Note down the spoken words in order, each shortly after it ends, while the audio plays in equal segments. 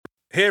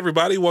Hey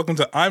everybody, welcome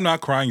to I'm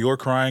Not Crying, You're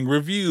Crying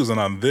Reviews. And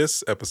on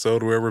this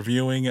episode, we're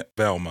reviewing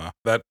Velma.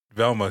 That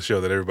Velma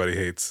show that everybody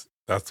hates.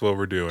 That's what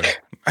we're doing.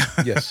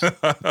 Yes.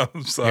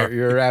 I'm sorry.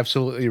 You're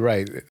absolutely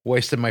right.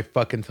 Wasted my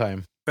fucking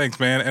time. Thanks,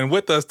 man. And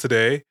with us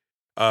today,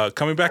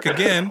 coming back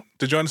again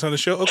to join us on the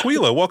show,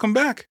 Aquila. Welcome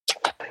back.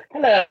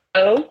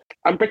 Hello.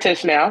 I'm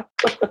British now.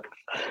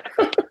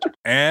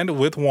 And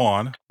with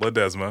Juan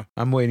Ledesma.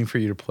 I'm waiting for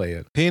you to play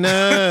it.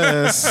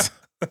 Penis.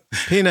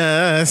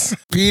 Penis.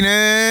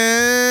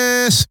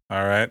 Penis.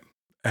 All right.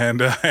 And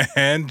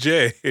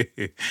Jay.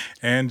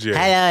 And Jay.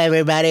 Hello,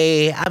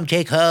 everybody. I'm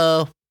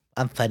Jaco.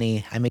 I'm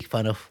funny. I make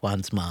fun of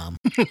Juan's mom.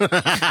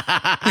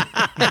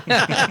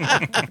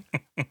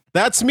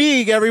 That's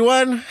me,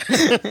 everyone.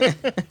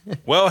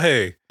 Well,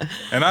 hey.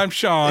 And I'm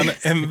Sean,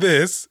 and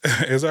this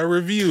is our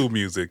review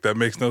music that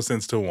makes no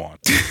sense to Juan.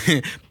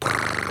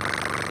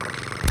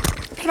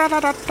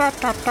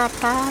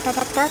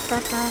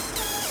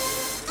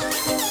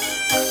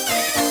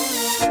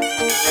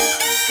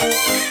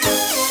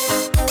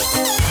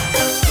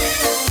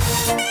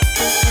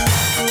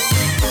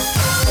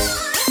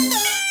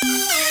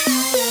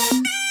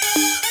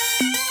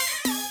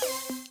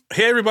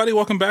 Hey everybody,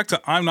 welcome back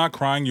to I'm Not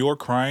Crying, You're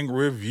Crying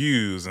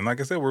Reviews. And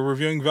like I said, we're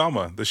reviewing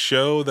Velma, the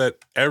show that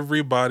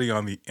everybody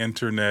on the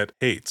internet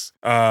hates.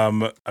 I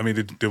mean,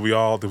 did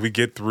we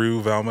get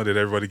through Velma? Did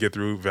everybody get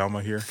through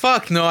Velma here?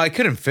 Fuck no, I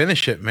couldn't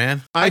finish it,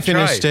 man. I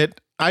finished tried.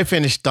 it. I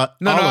finished all of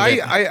it.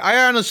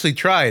 I honestly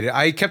tried.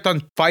 I kept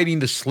on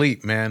fighting to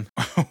sleep, man.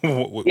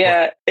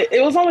 Yeah,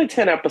 it was only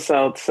 10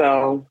 episodes,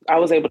 so I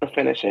was able to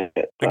finish it.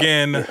 But,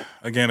 Again,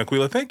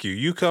 Aquila, thank you.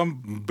 You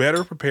come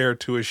better prepared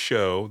to a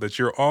show that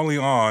you're only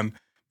on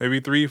maybe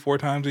 3-4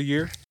 times a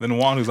year than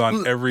Juan, who's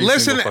on every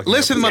single fucking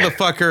episode.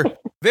 Motherfucker.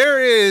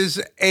 There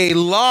is a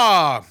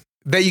law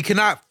that you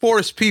cannot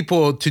force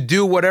people to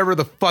do whatever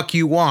the fuck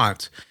you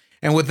want.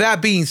 And with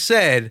that being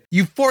said,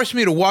 you forced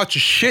me to watch a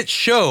shit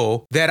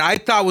show that I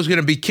thought was going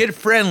to be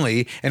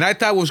kid-friendly, and I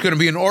thought was going to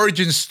be an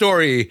origin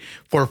story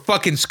for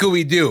fucking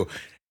Scooby-Doo.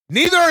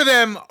 Neither of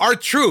them are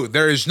true.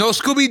 There is no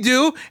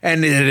Scooby-Doo,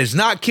 and it is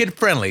not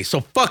kid-friendly. So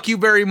fuck you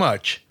very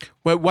much.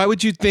 Why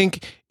would you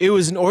think it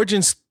was an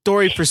origin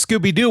story for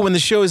Scooby-Doo when the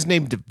show is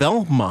named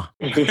Velma?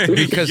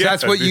 Because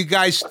that's what you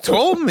guys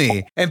told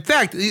me. In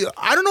fact,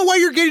 I don't know why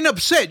you're getting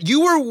upset.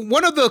 You were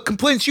one of the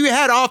complaints you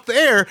had off the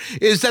air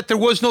is that there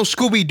was no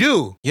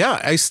Scooby-Doo. Yeah,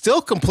 I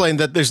still complain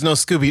that there's no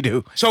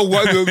Scooby-Doo. So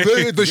what,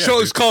 the show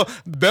is called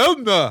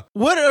Velma.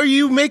 What are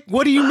you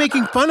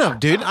making fun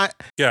of, dude? I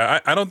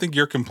don't think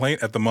your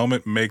complaint at the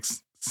moment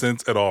makes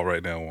sense at all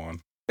right now,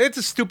 Juan. It's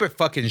a stupid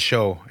fucking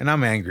show, and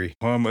I'm angry.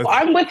 I'm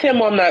with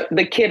him on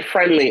the kid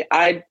friendly.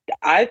 I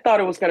thought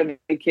it was going to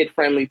be kid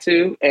friendly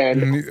too,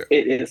 and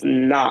it is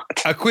not.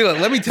 Aquila,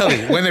 let me tell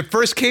you, when it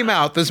first came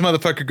out, this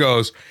motherfucker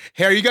goes,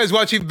 "Hey, are you guys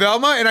watching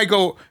Velma?" And I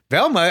go,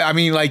 "Velma? I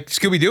mean, like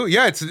Scooby-Doo?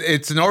 Yeah,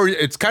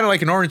 it's kind of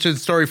like an origin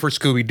story for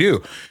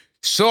Scooby-Doo."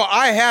 So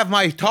I have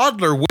my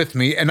toddler with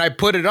me, and I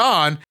put it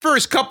on.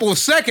 First couple of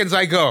seconds,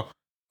 I go,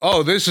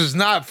 "Oh, this is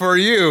not for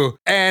you."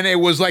 And it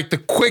was like the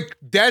quick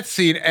death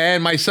scene.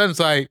 And my son's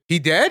like, "He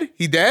dead?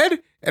 He dead?"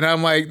 And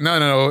I'm like,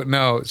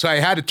 no. So I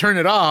had to turn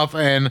it off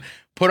and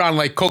put on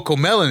like Coco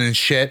Melon and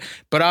shit.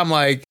 But I'm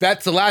like,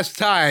 that's the last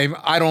time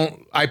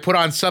I put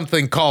on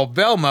something called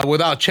Velma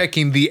without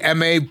checking the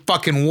MA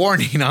fucking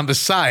warning on the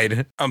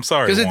side. I'm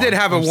sorry. Because it did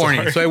have a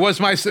warning. Sorry. So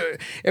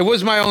it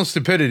was my own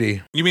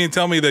stupidity. You mean to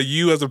tell me that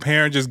you as a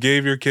parent just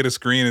gave your kid a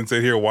screen and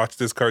said, "Here, watch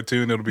this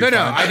cartoon, it'll be fine"?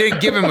 No, I didn't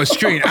give him a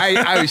screen.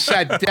 I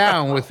sat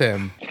down with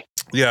him.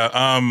 Yeah,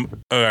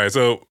 all right,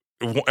 so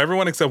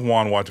everyone except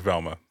Juan watched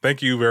Velma.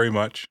 Thank you very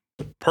much.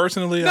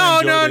 Personally, I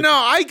enjoyed it. No.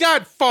 I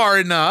got far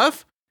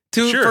enough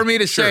for me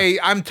to say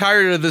I'm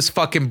tired of this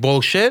fucking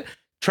bullshit.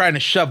 Trying to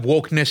shove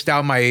wokeness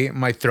down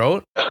my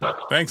throat.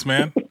 Thanks,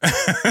 man.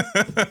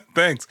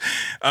 Thanks.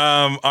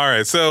 All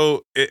right,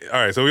 so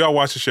we all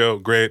watched the show.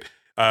 Great.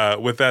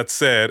 With that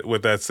said,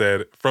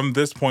 from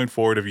this point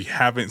forward, if you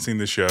haven't seen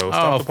the show,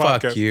 stop the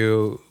podcast. Fuck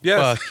you.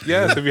 Yes, fuck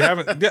yes. If you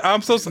haven't,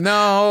 I'm so sorry.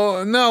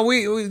 No.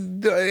 We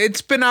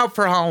it's been out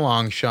for how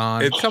long,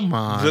 Sean? Come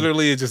on.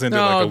 Literally, it just ended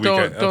like a week.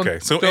 Okay.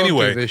 So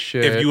anyway, if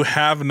you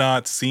have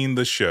not seen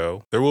the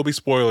show, there will be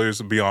spoilers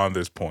beyond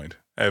this point.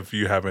 If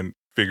you haven't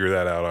figured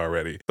that out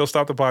already, so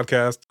stop the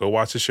podcast. Go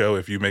watch the show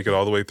if you make it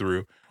all the way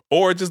through.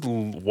 Or just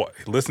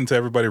listen to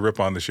everybody rip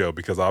on the show,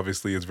 because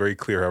obviously it's very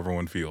clear how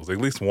everyone feels. At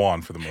least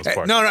Juan, for the most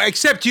part. No,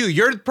 except you.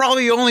 You're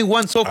probably the only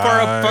one so far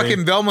up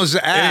fucking Velma's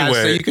ass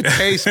that you could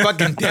taste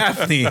fucking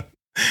Daphne.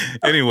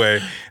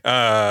 Anyway,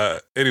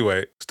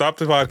 stop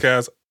the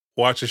podcast,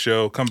 watch the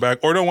show, come back,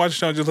 or don't watch the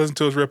show and just listen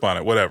to us rip on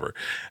it, whatever.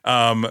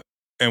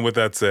 And with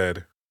that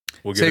said,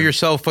 save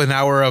yourself an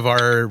hour of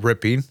our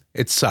ripping.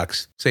 It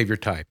sucks. Save your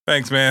time.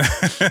 Thanks, man.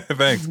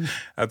 Thanks.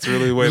 That's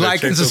really the way to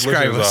like and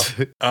subscribe us.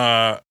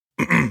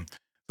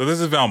 So this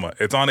is Velma.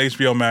 It's on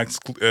HBO Max,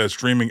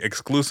 streaming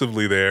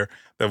exclusively there.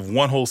 They have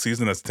one whole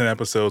season that's 10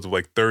 episodes of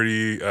like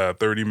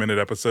 30-minute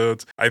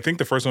episodes. I think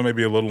the first one may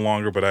be a little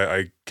longer, but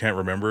I can't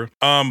remember.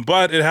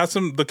 But it has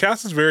the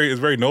cast is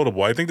very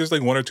notable. I think there's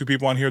like one or two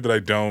people on here that I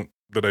don't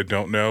that I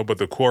don't know, but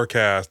the core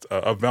cast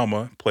of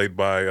Velma, played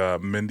by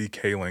Mindy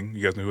Kaling.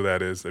 You guys know who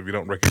that is. If you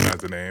don't recognize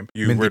the name,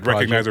 you would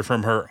recognize her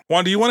from her.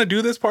 Juan, do you want to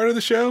do this part of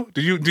the show?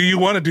 Do you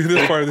want to do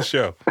this part of the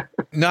show?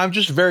 No, I'm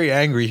just very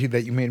angry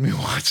that you made me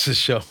watch this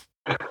show.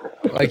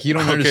 Like, you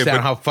don't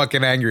understand how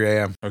fucking angry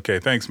I am. Okay,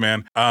 thanks,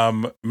 man.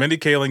 Mindy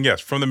Kaling, yes,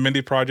 from the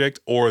Mindy Project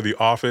or The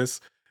Office.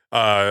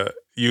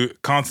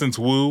 Constance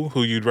Wu,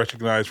 who you'd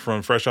recognize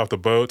from Fresh Off the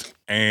Boat,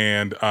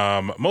 and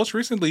most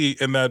recently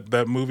in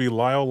that movie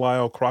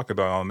Lyle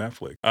Crocodile on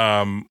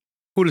Netflix.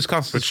 Who does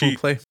Constance Wu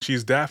play?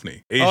 She's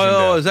Daphne. Asian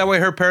Daphne. Is that why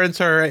her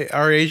parents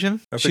are Asian?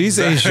 She's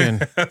Asian.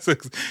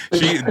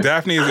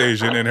 Daphne is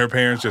Asian, and her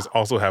parents just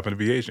also happen to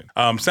be Asian.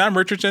 Sam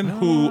Richardson,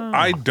 who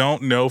I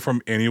don't know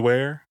from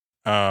anywhere.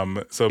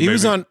 So he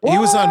was on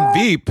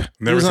Veep.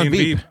 Never seen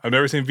Veep. I've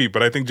never seen Veep,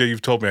 but I think Jay,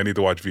 you've told me I need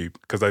to watch Veep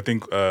because I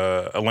think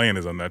Elaine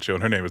is on that show,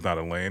 and her name is not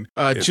Elaine.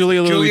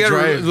 Julia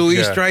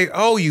Louis-Dreyfus.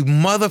 Oh, you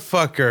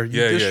motherfucker!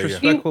 You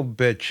disrespectful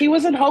bitch. He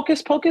was in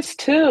Hocus Pocus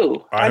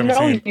too. I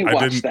know you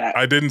watched that.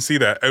 I didn't see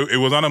that.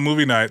 It was on a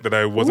movie night that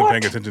I wasn't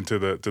paying attention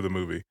to the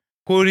movie.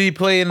 Who did he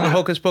play in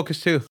Hocus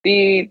Pocus 2?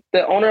 The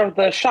owner of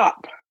the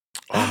shop.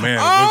 Oh man!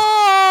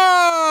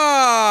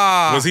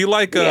 Was he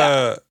like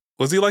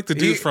Was he like the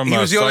dude from He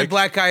was the Psych? only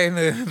black guy in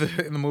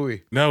the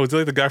movie. No, was he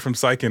like the guy from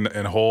Psych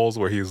and Holes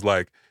where he's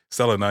like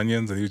selling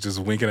onions and he was just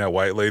winking at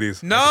white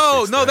ladies?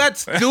 No,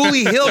 that's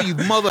Dooley Hill, you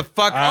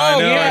motherfucker.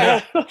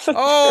 I know.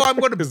 Oh, I'm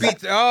going to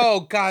beat.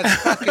 Oh, God,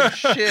 fucking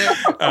shit.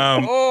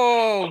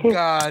 Oh,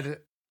 God.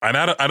 And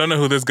I don't know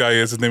who this guy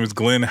is. His name is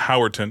Glenn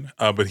Howerton,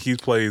 but he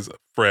plays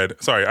Fred.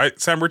 Sorry,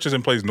 Sam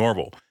Richardson plays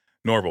Norval.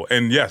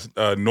 And yes,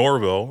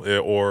 Norville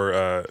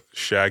or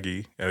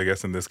Shaggy, I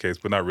guess in this case,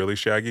 but not really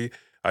Shaggy.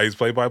 He's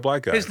played by a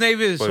black guy. His name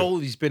is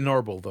he's been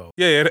Norval though.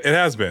 Yeah, it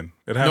has been.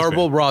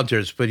 Norval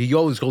Rogers, but he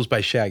always goes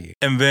by Shaggy.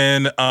 And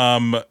then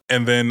Glenn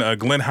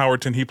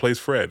Howerton, he plays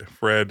Fred,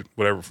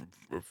 whatever,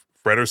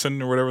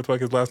 Frederson or whatever the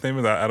fuck his last name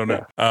is. I don't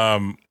know.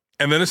 And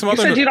then there's some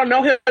other. You said you don't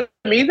know him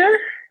either?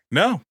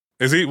 No.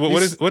 Is he?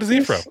 What is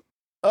he from?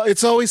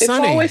 It's Always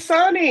Sunny. It's Always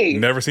Sunny.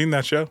 Never seen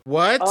that show.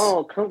 What?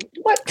 Oh,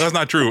 what? That's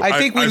not true. I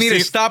think we need to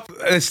stop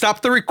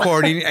the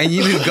recording, and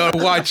you need to go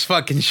watch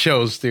fucking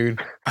shows, dude.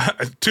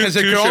 Because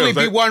there can only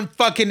be one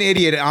fucking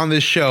idiot on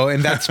this show,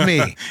 and that's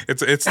me.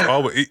 it's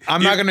always.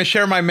 I'm not going to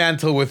share my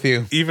mantle with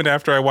you. Even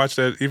after I watched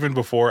it, even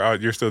before,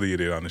 you're still the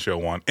idiot on the show,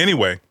 Juan.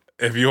 Anyway,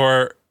 if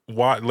you're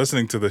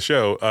listening to the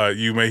show,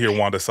 you may hear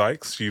Wanda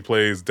Sykes. She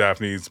plays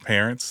Daphne's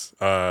parents.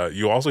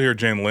 You also hear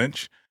Jane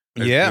Lynch.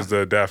 Is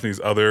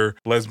Daphne's other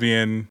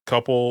lesbian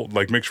couple,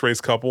 like mixed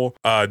race couple.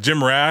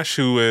 Jim Rash,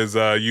 who is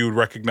you would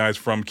recognize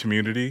from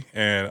Community,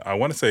 and I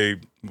want to say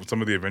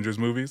some of the Avengers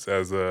movies,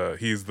 as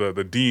he's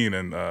the dean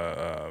in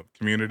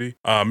Community.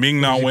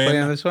 Ming-Na Wen,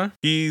 on this one?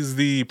 He's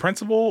the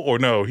principal, or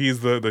no,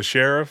 he's the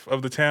sheriff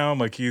of the town.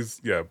 Like he's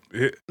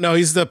no,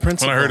 he's the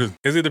principal. When I heard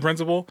is he the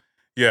principal?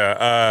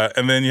 Yeah,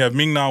 and then you have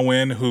Ming-Na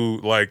Wen, who,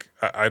 like,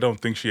 I don't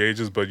think she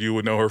ages, but you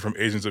would know her from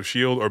Agents of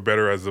S.H.I.E.L.D. or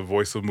better as the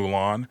voice of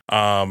Mulan.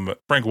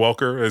 Frank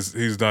Welker,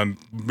 he's done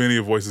many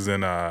voices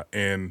in the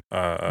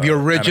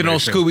original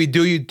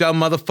Scooby-Doo, you dumb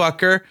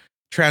motherfucker.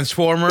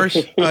 Transformers.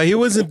 He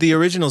wasn't the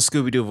original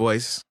Scooby-Doo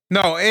voice.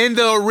 No, in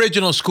the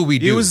original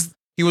Scooby-Doo.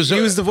 He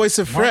was the voice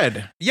of Fred.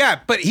 What? Yeah,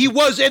 but he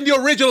was in the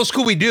original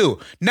Scooby-Doo,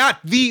 not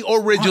the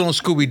original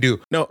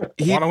Scooby-Doo. No,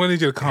 I'm gonna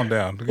need you to calm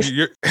down.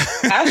 You're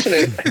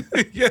passionate.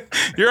 Yeah,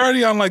 you're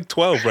already on like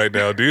 12 right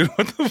now, dude.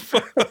 What the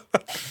fuck?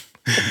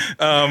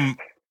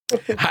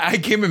 I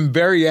came in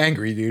very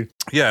angry, dude.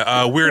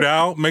 Yeah, Weird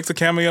Al makes a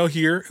cameo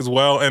here as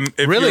well. And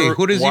if really,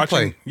 who does he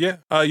play? Yeah,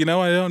 I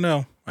don't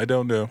know.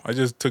 I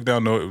just took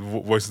down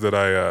voices that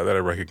I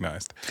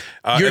recognized.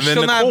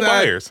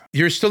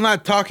 You're still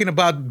not talking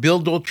about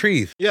Bill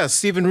Daltrey. Yeah,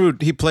 Stephen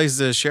Root. He plays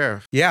the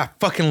sheriff. Yeah,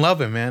 fucking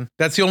love him, man.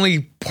 That's the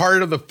only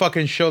part of the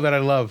fucking show that I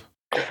love.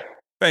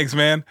 Thanks,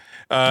 man.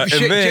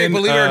 Jay,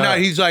 believe it or not,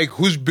 he's like,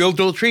 who's Bill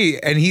Daltrey?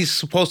 And he's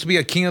supposed to be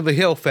a King of the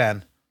Hill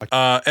fan.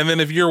 And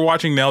then if you're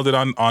watching Nailed It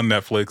on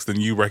Netflix,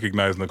 then you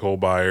recognize Nicole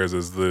Byers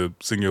as the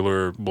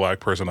singular black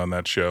person on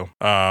that show,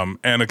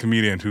 and a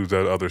comedian who's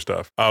done other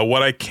stuff.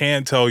 What I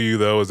can tell you,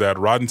 though, is that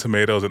Rotten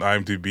Tomatoes and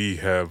IMDb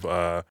have,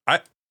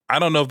 I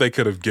don't know if they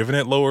could have given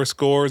it lower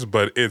scores,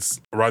 but its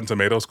Rotten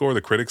Tomatoes score,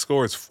 the critic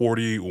score, is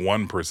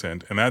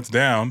 41%. And that's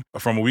down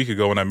from a week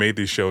ago when I made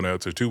these show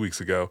notes, or 2 weeks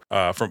ago,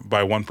 by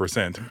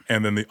 1%.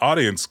 And then the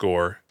audience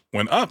score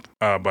went up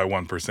by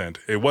 1%.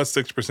 It was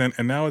 6%,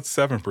 and now it's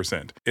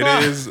 7%. It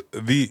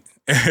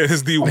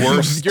is the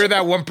worst. You're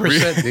that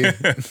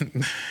 1%,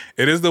 dude.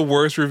 It is the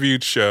worst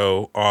reviewed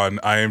show on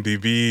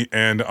IMDb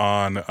and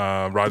on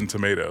Rotten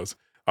Tomatoes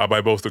by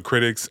both the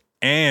critics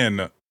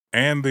and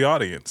the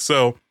audience.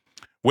 So,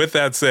 with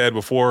that said,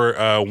 before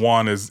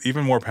Juan is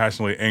even more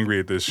passionately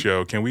angry at this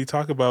show, can we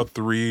talk about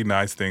 3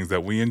 nice things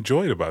that we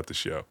enjoyed about the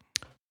show?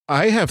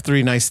 I have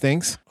 3 nice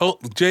things. Oh,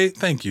 Jay,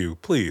 thank you.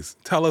 Please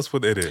tell us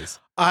what it is.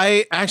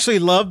 I actually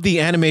love the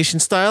animation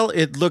style.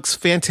 It looks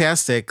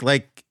fantastic.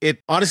 Like,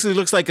 it honestly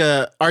looks like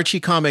a Archie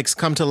comics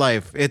come to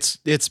life. It's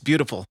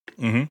beautiful.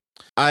 Mm-hmm.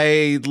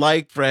 I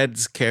like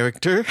Fred's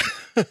character.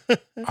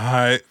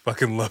 I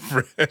fucking love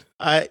Fred.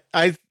 I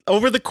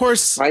over the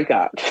course My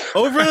God.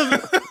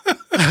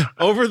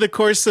 over the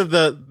course of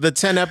the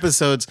 10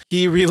 episodes,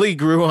 he really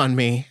grew on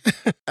me.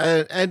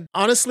 And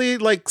honestly,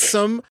 like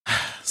some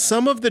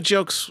of the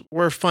jokes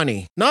were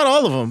funny. Not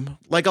all of them.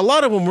 Like a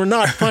lot of them were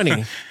not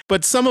funny,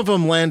 but some of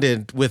them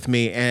landed with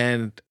me.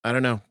 And I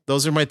don't know.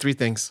 Those are my 3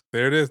 things.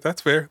 There it is.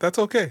 That's fair. That's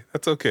okay.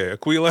 That's okay.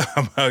 Aquila,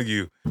 how about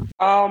you?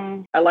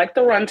 I like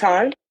the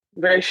runtime.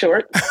 Very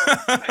short.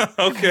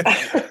 Okay.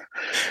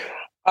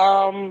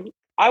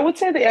 I would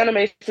say the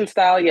animation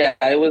style, yeah,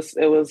 it was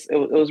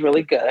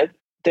really good.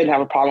 Didn't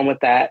have a problem with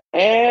that.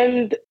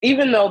 And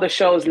even though the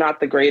show is not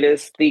the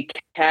greatest, the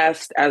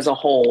cast as a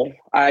whole,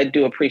 I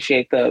do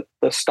appreciate the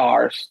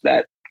stars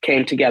that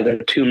came together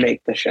to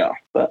make the show.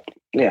 But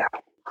yeah.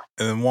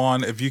 And then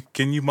Juan,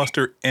 can you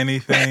muster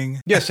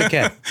anything? Yes, I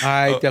can.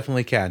 I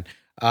definitely can.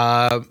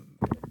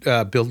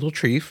 Bill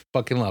Latrief,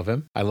 fucking love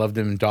him. I loved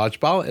him in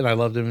Dodgeball, and I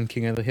loved him in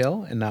King of the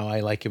Hill, and now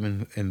I like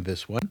him in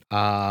this one.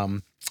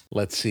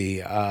 Let's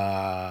see.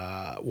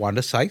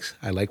 Wanda Sykes.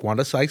 I like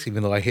Wanda Sykes,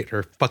 even though I hate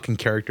her fucking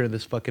character in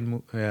this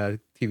fucking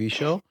TV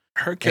show.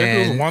 Her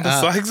character was Wanda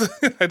Sykes?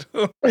 I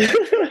don't.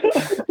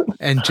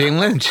 And Jane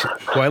Lynch,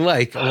 who I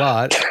like a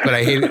lot, but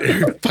I hate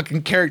her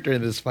fucking character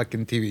in this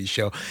fucking TV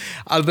show.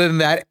 Other than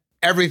that,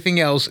 everything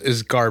else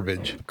is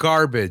garbage.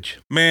 Garbage.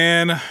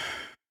 Man,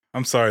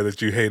 I'm sorry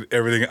that you hate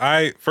everything.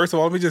 First of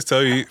all, let me just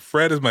tell you,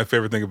 Fred is my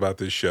favorite thing about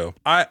this show.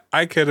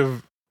 I could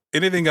have,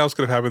 anything else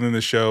could have happened in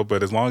the show,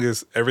 but as long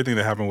as everything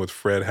that happened with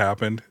Fred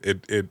happened,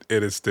 it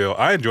is still,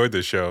 I enjoyed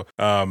this show.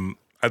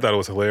 I thought it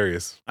was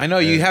hilarious. I know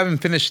you haven't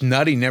finished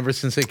Nutting ever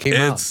since it came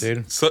out,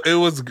 dude. So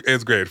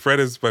it's great. Fred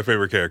is my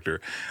favorite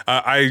character.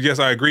 I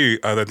agree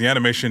that the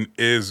animation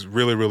is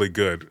really, really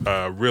good.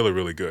 Really,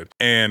 really good.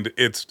 And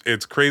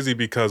it's crazy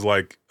because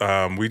like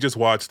we just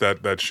watched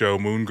that show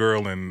Moon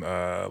Girl and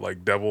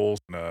like Devils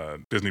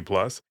Disney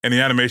Plus, and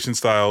the animation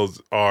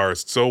styles are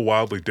so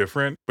wildly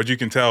different, but you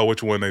can tell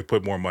which one they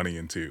put more money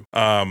into.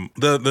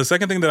 The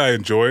second thing that I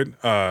enjoyed,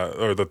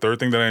 or the third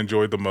thing that I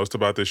enjoyed the most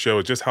about this show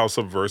is just how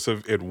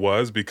subversive it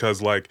was.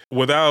 Because like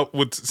with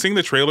seeing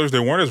the trailers, they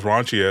weren't as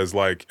raunchy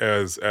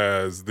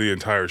as the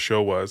entire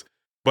show was.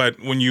 But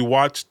when you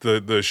watch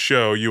the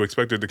show, you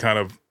expected to kind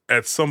of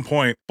at some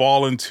point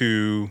fall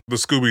into the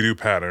Scooby-Doo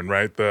pattern,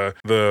 right?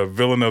 The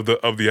villain of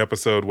the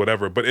episode,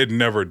 whatever. But it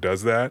never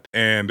does that.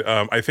 And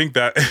I think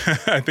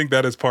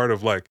that is part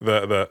of like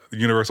the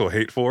universal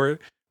hate for it.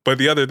 But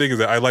the other thing is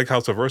that I like how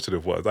subversive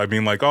it was. I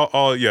mean, like some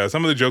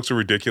of the jokes are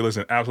ridiculous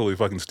and absolutely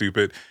fucking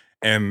stupid,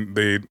 and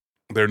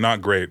they're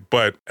not great,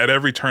 but at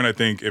every turn, I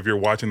think if you're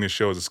watching this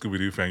show as a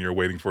Scooby-Doo fan, you're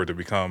waiting for it to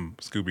become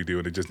Scooby-Doo,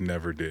 and it just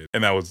never did.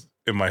 And that was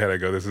in my head. I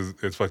go,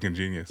 it's fucking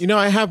genius. You know,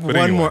 I have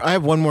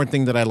one more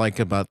thing that I like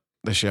about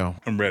the show.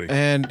 I'm ready.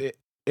 And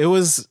it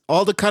was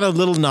all the kind of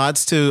little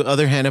nods to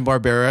other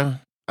Hanna-Barbera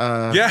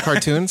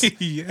cartoons.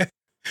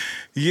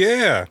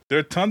 Yeah, there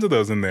are tons of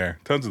those in there.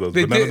 But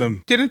none of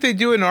them. Didn't they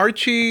do an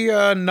Archie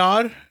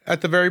nod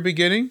at the very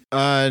beginning?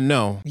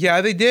 No.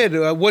 Yeah, they did.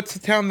 What's the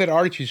town that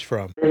Archie's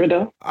from?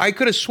 Riverdale. I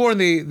could have sworn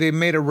they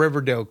made a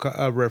Riverdale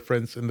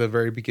reference in the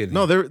very beginning.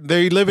 No,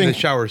 they live in the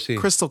shower scene.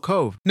 Crystal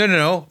Cove.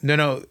 No.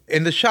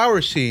 In the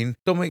shower scene,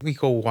 don't make me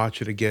go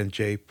watch it again,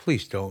 Jay.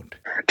 Please don't.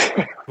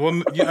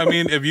 Well, I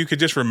mean, if you could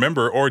just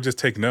remember or just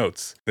take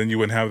notes, then you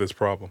wouldn't have this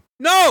problem.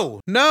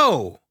 No.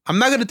 I'm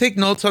not going to take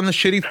notes on the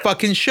shitty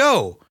fucking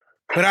show.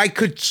 But I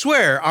could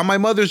swear on my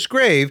mother's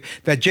grave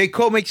that J.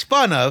 Cole makes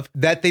fun of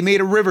that they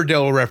made a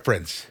Riverdale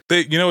reference.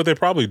 You know what, they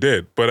probably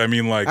did. But I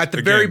mean, like at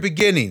the very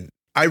beginning.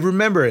 I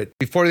remember it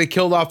before they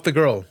killed off the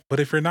girl. But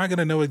if you're not going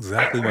to know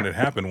exactly when it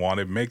happened, Juan,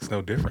 it makes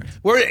no difference.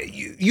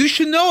 You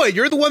should know it.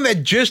 You're the one that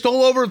jizzed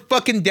all over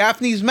fucking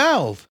Daphne's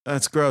mouth.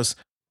 That's gross.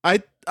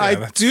 I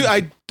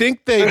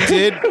think they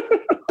did.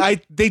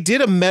 They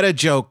did a meta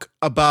joke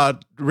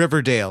about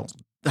Riverdale.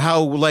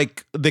 How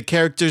like the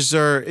characters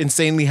are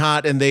insanely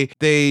hot and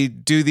they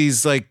do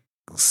these like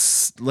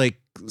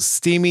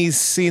steamy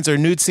scenes or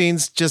nude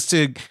scenes just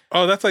to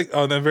that's like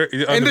in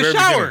the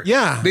shower. Beginning.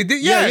 Yeah, they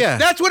did. Yeah,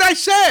 that's what I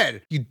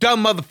said. You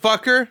dumb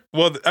motherfucker.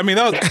 Well, I mean,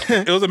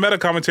 it was a meta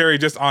commentary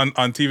just on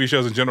TV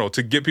shows in general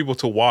to get people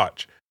to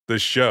watch the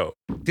show.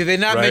 Did they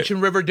not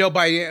mention Riverdale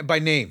by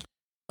name?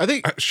 I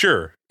think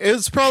sure.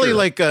 It's probably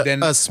like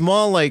a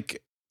small like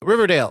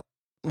Riverdale.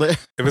 If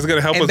it's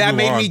gonna help us, that move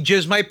made on. me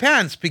jizz my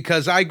pants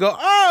because I go,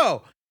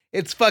 oh,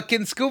 it's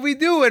fucking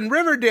Scooby-Doo and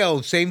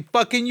Riverdale, same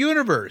fucking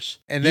universe.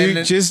 And then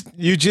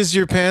you jizz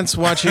your pants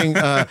watching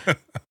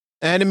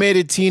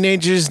animated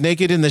teenagers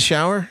naked in the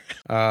shower.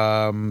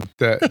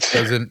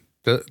 That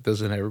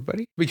doesn't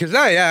everybody? Because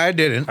I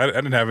didn't. I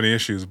didn't have any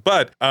issues,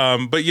 but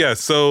yeah.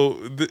 So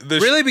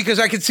really, because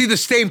I can see the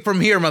stain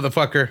from here,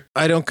 motherfucker.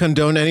 I don't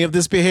condone any of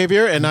this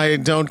behavior, and I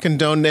don't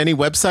condone any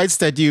websites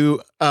that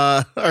you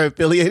are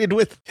affiliated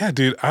with. Yeah,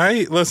 dude.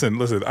 Listen.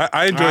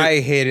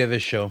 I hated the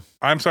show.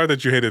 I'm sorry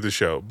that you hated the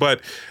show, but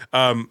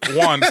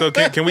Juan. So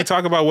can we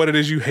talk about what it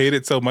is you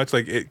hated so much?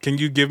 Like, can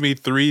you give me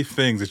 3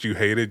 things that you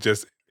hated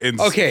just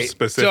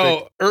specific.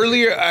 So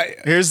earlier,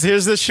 here's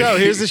the show.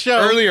 Here's the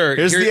show.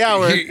 Here's the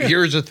hour.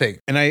 Here's the thing,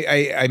 and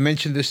I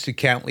mentioned this to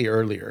Cantley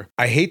earlier.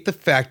 I hate the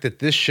fact that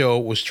this show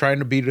was trying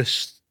to be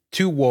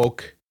too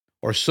woke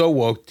or so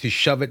woke to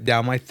shove it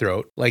down my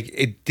throat. Like,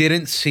 it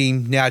didn't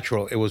seem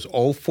natural. It was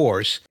all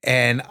force.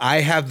 And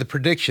I have the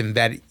prediction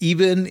that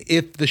even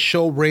if the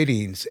show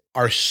ratings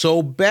are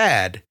so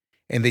bad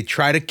and they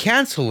try to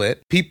cancel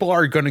it, people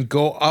are going to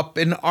go up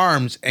in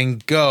arms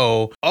and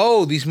go,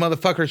 oh, these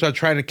motherfuckers are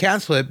trying to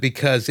cancel it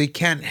because they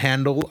can't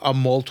handle a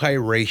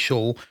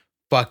multiracial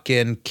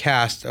fucking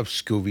cast of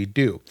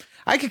Scooby-Doo.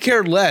 I could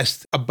care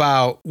less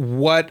about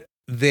what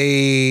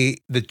the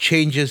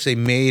changes they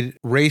made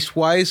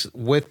race-wise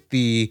with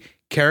the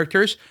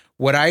characters.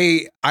 What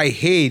I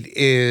hate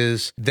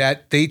is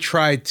that they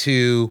try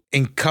to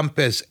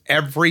encompass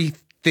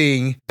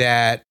everything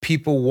that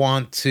people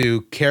want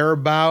to care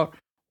about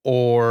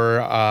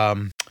or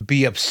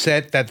be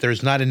upset that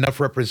there's not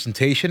enough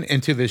representation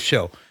into this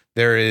show.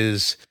 There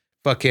is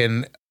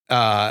fucking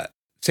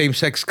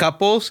same-sex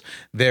couples.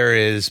 There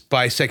is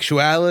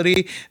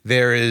bisexuality.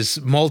 There is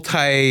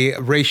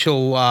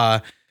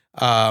multiracial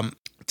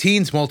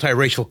teens,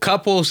 multiracial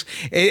couples.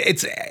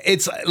 It's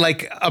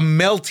like a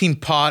melting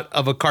pot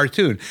of a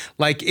cartoon.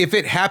 Like, if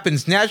it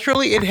happens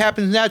naturally, it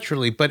happens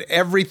naturally, but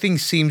everything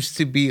seems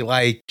to be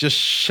like just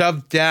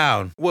shoved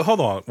down. Well, hold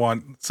on,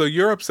 Juan. So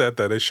you're upset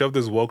that they shoved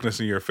this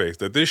wokeness in your face,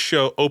 that this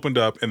show opened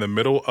up in the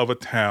middle of a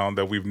town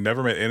that we've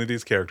never met any of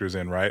these characters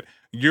in, right?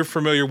 You're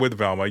familiar with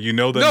Velma. You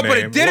know the name. No, but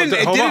it didn't.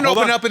 It didn't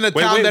open up in the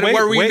town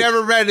where we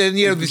never met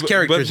any of these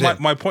characters.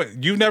 But my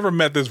point, you've never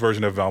met this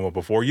version of Velma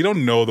before. You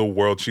don't know the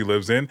world she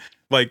lives in.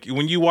 Like,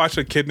 when you watch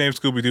a kid named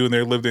Scooby-Doo and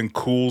they lived in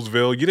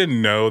Coolsville, you didn't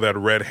know that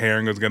Red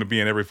Herring was going to be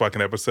in every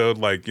fucking episode,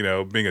 like, you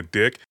know, being a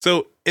dick.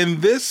 So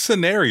in this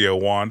scenario,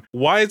 Juan,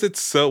 why is it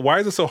so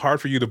hard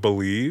for you to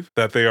believe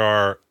that they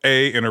are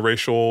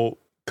interracial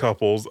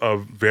couples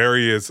of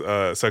various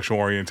sexual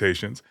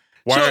orientations?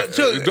 Why,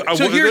 so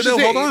here's the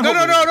thing.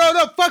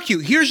 No, fuck you.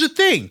 Here's the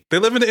thing. They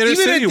live in the inner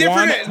city,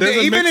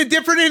 Even in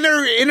different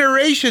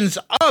iterations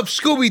of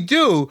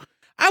Scooby-Doo,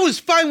 I was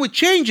fine with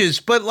changes,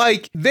 but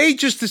like, they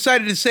just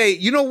decided to say,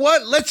 you know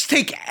what? Let's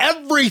take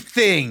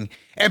everything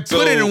and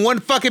put it in one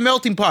fucking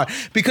melting pot.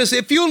 Because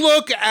if you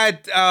look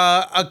at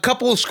a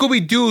couple of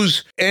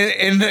Scooby-Doos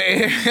in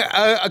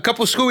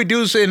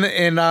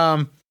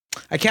I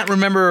can't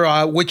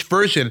remember which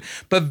version,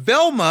 but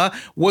Velma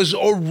was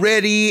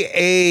already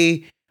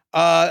a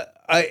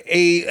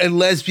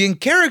lesbian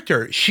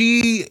character.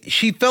 She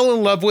fell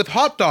in love with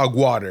hot dog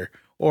water.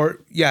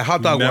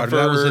 Hot dog water.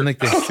 That was the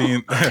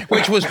nickname.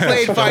 Which was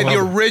played by the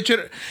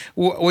original,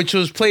 which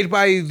was played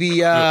by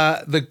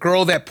the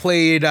girl that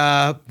played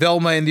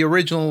Velma in the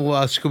original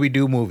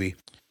Scooby-Doo movie.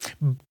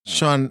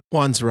 Sean,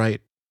 Juan's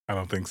right. I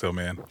don't think so,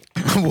 man.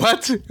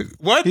 What?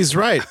 He's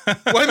right.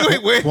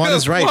 Wait. Juan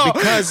is right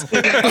because.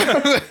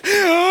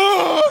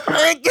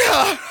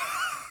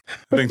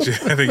 I think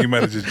you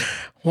might have just.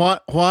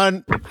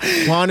 Juan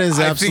is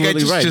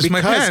absolutely right. Just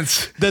my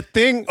pants. The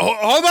thing. Oh,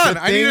 hold on.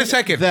 I need a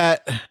second.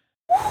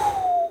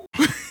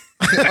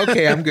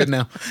 Okay, I'm good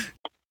now.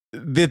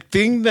 The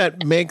thing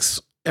that makes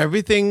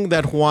everything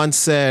that Juan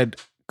said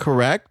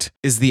correct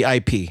is the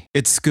IP.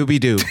 It's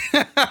Scooby-Doo.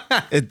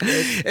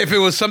 If it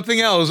was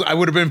something else, I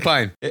would have been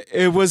fine.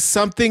 It was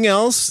something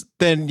else,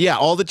 then yeah,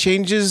 all the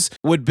changes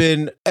would have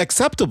been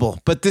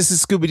acceptable. But this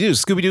is Scooby-Doo.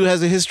 Scooby-Doo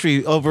has a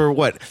history over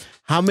what?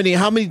 How many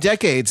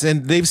decades?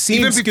 And they've seen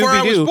even before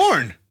Scooby-Doo. I was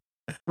born.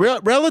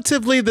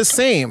 Relatively the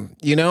same,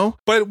 you know?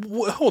 But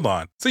hold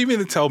on. So you mean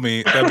to tell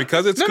me that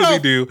because it's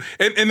Scooby-Doo,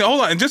 and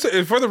hold on, and just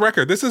for the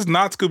record, this is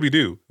not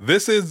Scooby-Doo.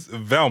 This is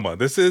Velma.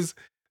 This is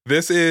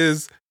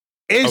Is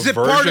it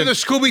part of the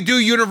Scooby-Doo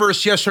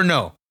universe, yes or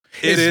no?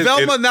 Is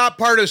Velma not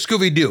part of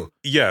Scooby-Doo?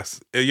 Yes.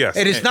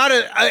 It is not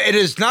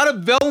a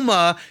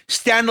Velma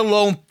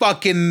standalone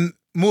fucking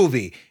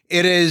movie.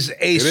 It is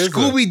a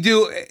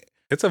Scooby-Doo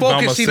it's a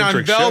focusing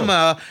on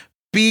Velma show.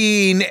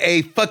 Being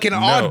a fucking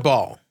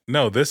oddball.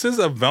 No, this is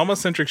a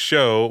Velma-centric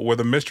show where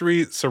the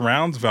mystery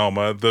surrounds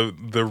Velma.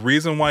 The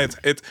reason why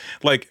it's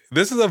like,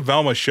 this is a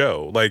Velma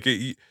show. Like,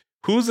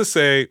 who's to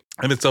say?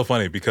 And it's so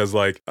funny because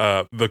like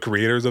the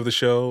creators of the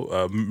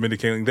show, Mindy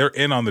Kaling, they're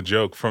in on the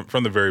joke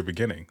from the very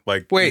beginning.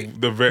 Like,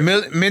 wait,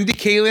 Mindy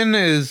Kaling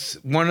is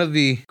one of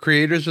the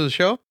creators of the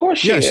show? Of course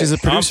she is. She's a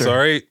producer.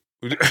 I'm sorry.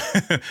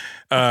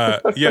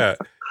 Yeah.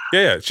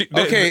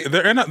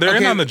 They're in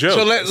on the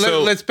joke. So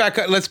let's back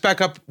up. Let's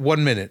back up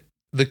 1 minute.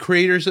 The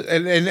creators,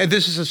 and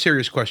this is a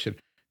serious question.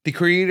 The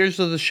creators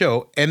of the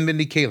show and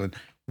Mindy Kaling,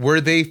 were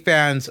they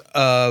fans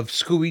of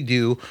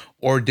Scooby-Doo,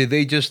 or did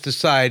they just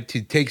decide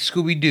to take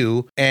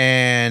Scooby-Doo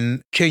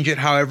and change it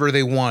however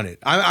they wanted?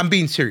 I'm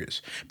being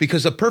serious,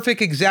 because a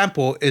perfect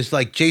example is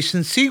like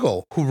Jason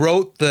Segel, who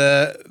wrote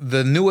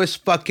the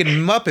newest fucking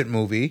Muppet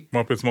movie,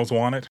 Muppets Most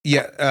Wanted.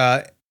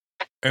 Yeah,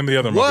 and the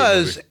other Muppet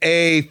was movie.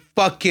 a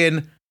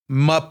fucking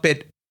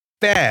Muppet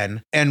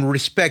fan and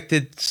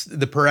respected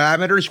the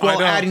parameters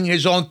while adding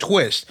his own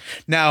twist.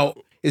 Now,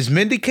 is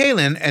Mindy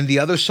Kaling and the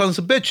other sons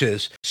of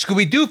bitches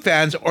Scooby-Doo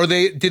fans, or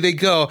did they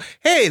go,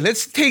 hey,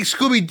 let's take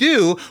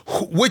Scooby-Doo,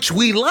 which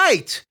we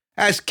liked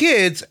as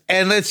kids,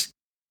 and let's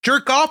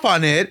jerk off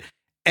on it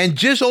and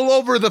just all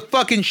over the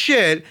fucking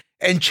shit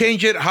and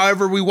change it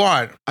however we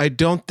want? I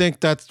don't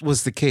think that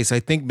was the case. I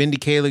think Mindy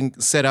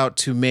Kaling set out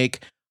to make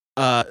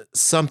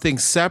something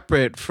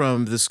separate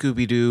from the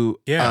Scooby-Doo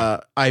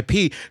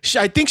IP.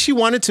 I think she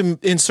wanted to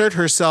insert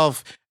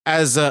herself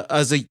as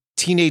a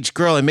teenage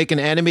girl and make an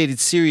animated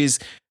series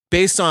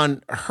based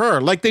on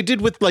her, like they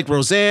did with like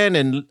Roseanne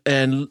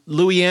and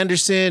Louis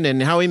Anderson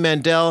and Howie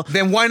Mandel.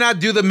 Then why not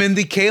do the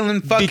Mindy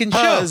Kaling fucking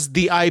show? Because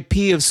the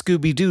IP of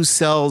Scooby-Doo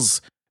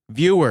sells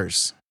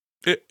viewers.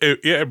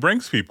 It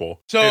brings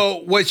people.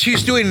 So what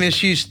she's doing is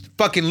she's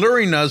fucking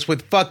luring us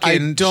with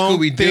fucking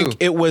Scooby-Doo. Think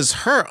it was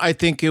her. I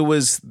think it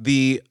was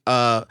the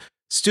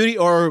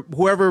studio or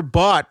whoever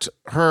bought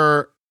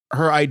her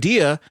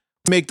idea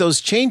to make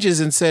those changes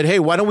and said, hey,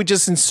 why don't we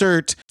just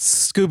insert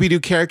Scooby-Doo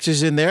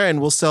characters in there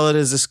and we'll sell it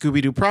as a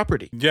Scooby-Doo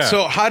property. Yeah.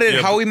 So how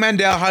did Howie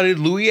Mandel, how did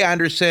Louis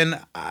Anderson,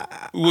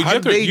 how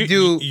did they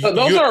do?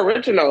 Those are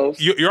originals.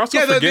 You're also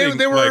forgetting,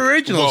 they were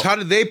originals. Well, how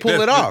did they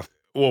pull it off?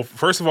 Well,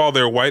 first of all,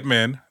 they're white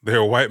men.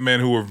 They're white men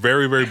who were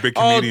very, very big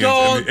comedians.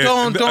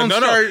 Don't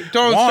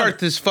start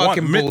this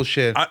fucking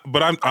bullshit.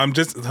 I'm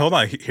just, hold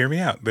on, hear me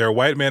out. They're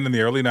white men in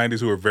the early 90s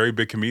who were very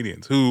big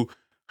comedians who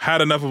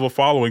had enough of a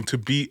following to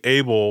be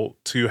able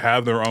to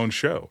have their own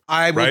show.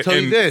 I will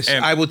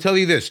tell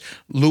you this.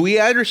 Louis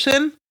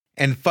Anderson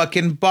and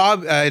fucking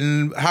Bob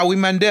and Howie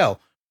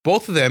Mandel,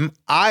 both of them,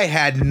 I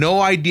had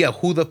no idea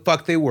who the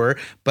fuck they were,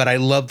 but I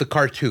loved the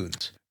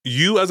cartoons.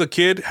 You as a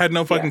kid had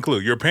no fucking clue.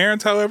 Your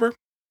parents, however?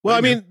 Well,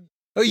 I mean...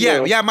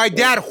 my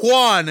dad,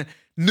 Juan,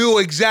 knew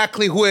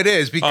exactly who it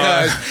is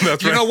because,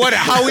 you know what?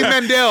 Howie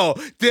Mandel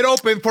did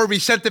open for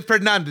Vicente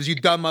Fernandez, you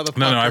dumb motherfucker.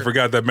 No, I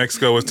forgot that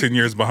Mexico was 10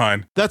 years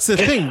behind. That's the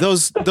thing.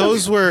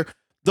 Those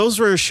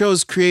were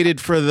shows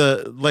created for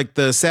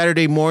the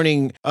Saturday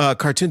morning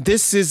cartoon.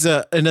 This is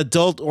an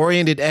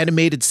adult-oriented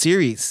animated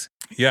series.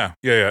 Yeah.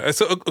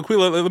 So,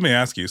 Aquila, let me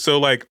ask you. So,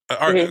 like,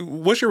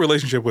 what's your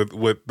relationship with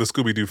the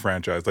Scooby-Doo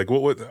franchise? Like,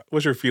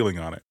 what's your feeling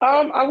on it?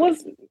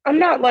 I'm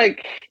not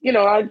like,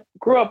 I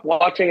grew up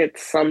watching it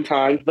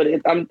sometimes, but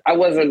I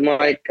wasn't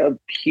like a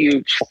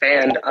huge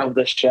fan of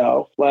the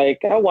show. Like,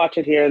 I watch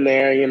it here and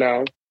there,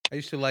 I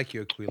used to like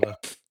you, Aquila.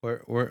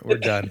 We're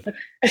done.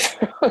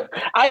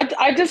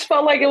 I just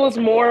felt like it was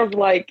more of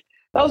like,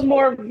 that was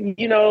more of,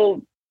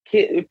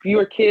 if you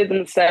were kids in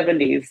the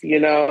 70s,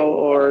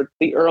 or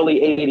the early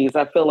 80s,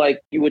 I feel like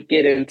you would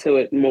get into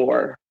it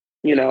more.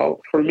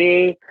 For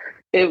me,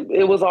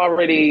 it was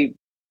already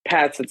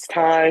past its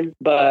time.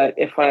 But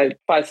if I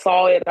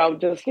saw it, I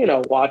would just,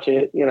 watch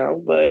it,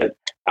 but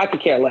I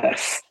could care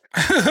less.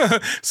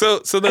 So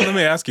then let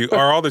me ask you,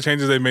 are all the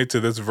changes they made to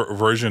this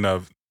version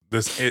of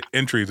this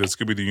entry to the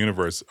Scooby-Doo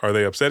universe, are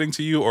they upsetting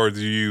to you, or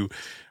does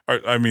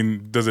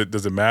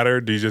it matter?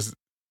 Do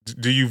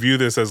you view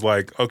this as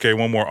like, okay,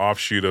 one more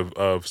offshoot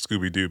of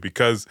Scooby-Doo?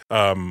 Because,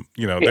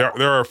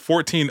 there are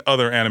 14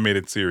 other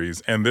animated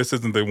series, and this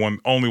isn't the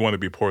only one to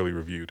be poorly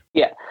reviewed.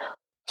 Yeah.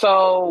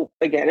 So,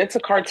 again, it's a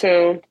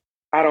cartoon.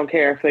 I don't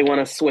care if they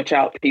want to switch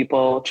out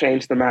people,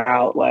 change them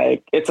out.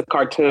 Like, it's a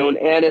cartoon,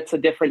 and it's a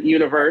different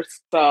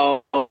universe.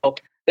 So,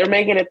 they're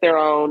making it their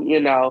own,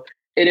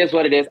 It is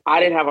what it is. I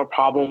didn't have a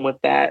problem with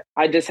that.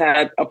 I just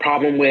had a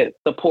problem with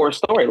the poor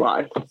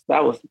storyline.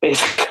 That was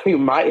basically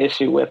my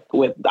issue with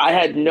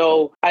I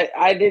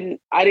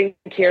didn't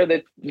care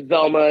that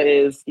Velma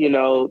is,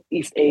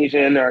 East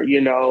Asian, or,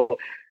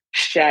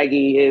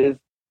 Shaggy is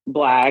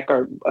black,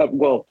 or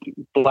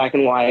black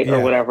and white, or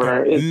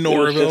whatever. It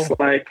was just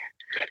like,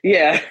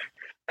 I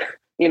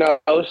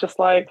was just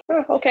like,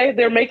 okay,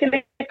 they're making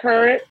it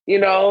current.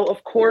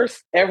 Of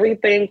course,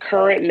 everything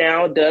current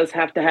now does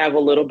have to have a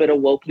little bit of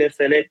wokeness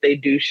in it. They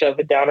do shove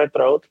it down our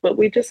throats, but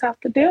we just have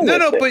to deal with it.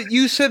 No, but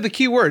you said the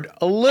key word,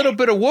 a little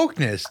bit of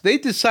wokeness. They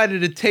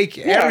decided to take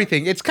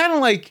everything. It's kind of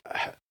like,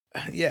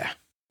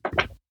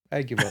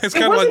 I give up. It's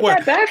kind of like what?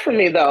 That bad for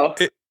me, though.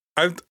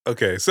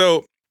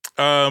 So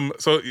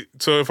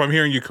if I'm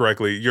hearing you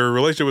correctly, your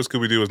relationship with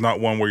Scooby-Doo is not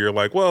one where you're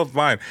like, well,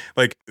 fine.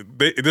 Like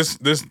this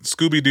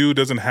Scooby-Doo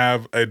doesn't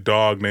have a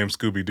dog named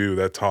Scooby-Doo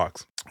that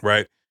talks,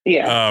 right?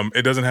 Yeah.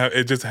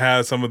 It just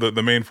has some of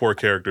the main four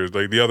characters,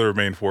 like the other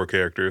main four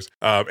characters.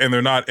 And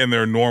they're not in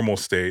their normal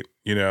state,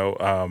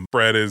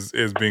 Fred is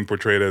being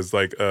portrayed as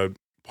like a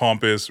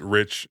pompous,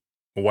 rich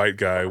white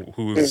guy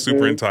who's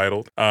super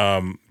entitled.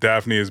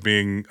 Daphne is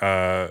being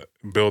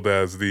billed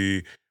as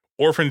the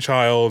orphan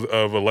child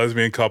of a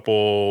lesbian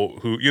couple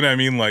who,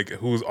 like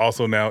who's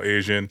also now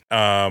Asian.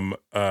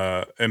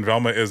 And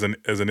Velma is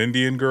an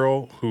Indian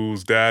girl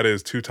whose dad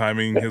is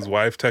two-timing his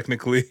wife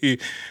technically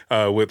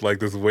with like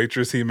this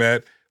waitress he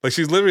met. Like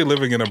she's literally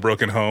living in a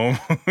broken home.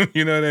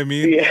 You know what I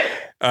mean? Yeah.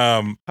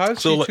 How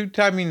is she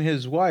two-timing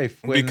his wife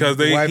when because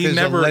the wife is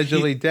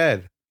allegedly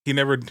dead? He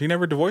never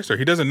divorced her.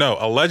 He doesn't know.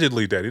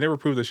 Allegedly dead. He never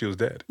proved that she was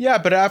dead. Yeah,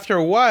 but after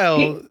a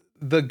while,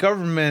 the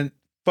government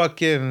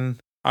fucking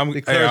I'm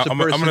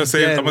gonna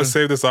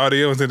save this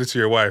audio and send it to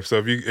your wife.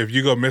 So if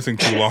you go missing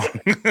too long,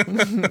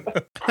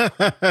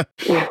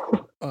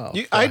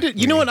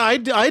 you know what I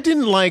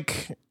didn't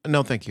like.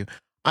 No, thank you.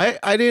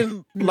 I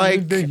didn't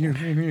like.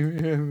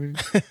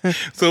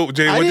 So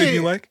Jay, what did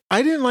you like?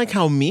 I didn't like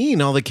how mean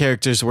all the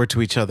characters were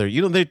to each other.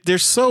 You know, they're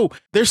so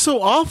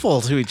awful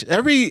to each.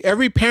 Every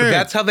parent. But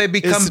that's how they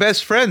become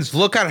best friends.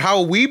 Look at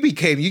how we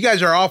became. You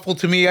guys are awful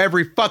to me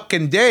every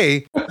fucking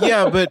day.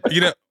 Yeah, but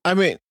I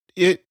mean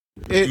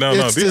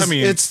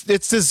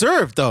it's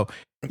deserved though.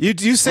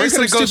 You say some stupid shit.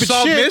 We're gonna go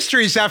solve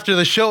mysteries after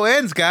the show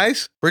ends,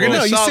 guys. We're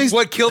gonna solve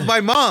what killed my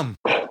mom.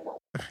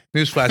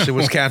 Newsflash, it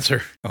was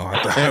cancer. Oh,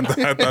 I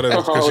thought it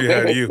was because she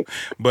had you.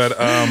 But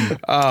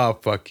oh,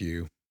 fuck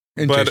you.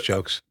 Just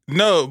jokes.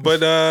 No,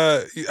 but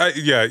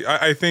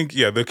I think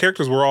the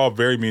characters were all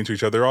very mean to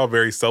each other. They're all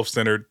very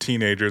self-centered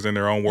teenagers in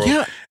their own world.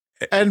 Yeah.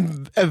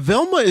 And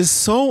Velma is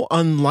so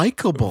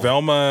unlikable.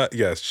 Velma,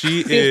 yes,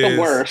 she's the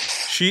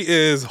worst. She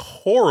is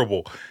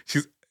horrible.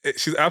 She's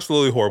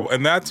absolutely horrible.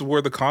 And that's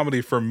where the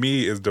comedy for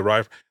me is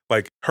derived.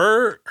 Like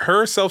her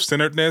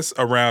self-centeredness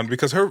around,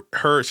 because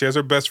she has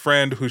her best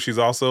friend who she's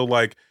also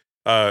like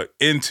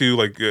into,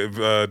 like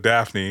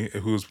Daphne,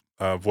 who's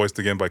voiced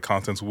again by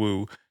Constance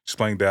Wu. She's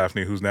playing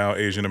Daphne, who's now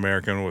Asian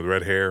American with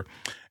red hair,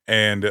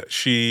 and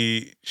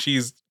she's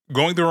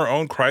going through her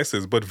own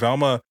crisis. But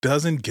Velma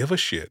doesn't give a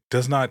shit.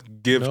 Does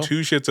not give two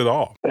shits at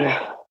all.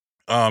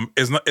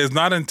 It's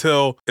not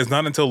until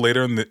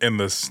later in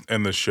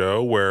the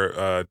show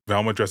where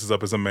Velma dresses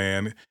up as a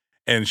man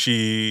and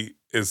she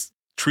is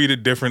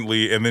treated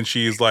differently, and then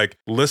she's like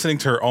listening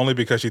to her only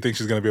because she thinks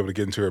she's going to be able to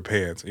get into her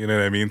pants. You know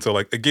what I mean? So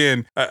like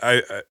again,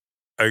 I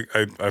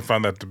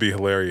found that to be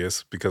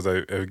hilarious because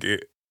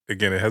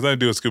again, it has nothing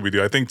to do with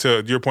Scooby-Doo. I think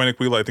to your point,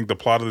 Aquila, I think the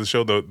plot of the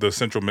show, the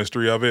central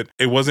mystery of it,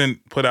 it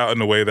wasn't put out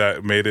in a way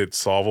that made it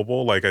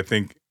solvable. Like I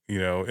think, you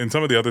know, in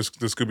some of the other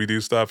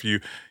Scooby-Doo stuff,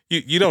 you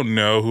don't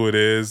know who it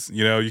is.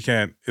 You know, you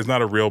can't. It's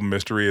not a real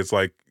mystery. It's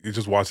like you're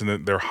just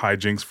watching their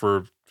hijinks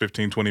for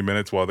 15, 20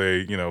 minutes while they,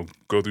 you know,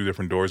 go through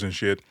different doors and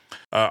shit.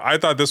 I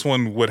thought this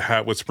one would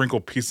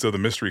sprinkle pieces of the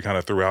mystery kind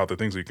of throughout the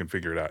things so you can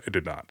figure it out. It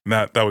did not. And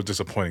that was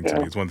disappointing to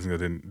me. It's one thing I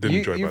didn't enjoy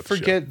about the show. You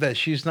forget that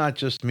she's not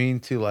just mean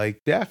to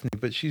like Daphne,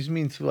 but she's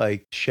mean to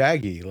like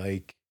Shaggy.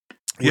 Like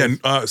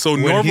so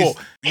Norval,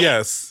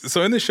 yes.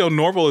 So in the show,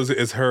 Norval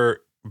is her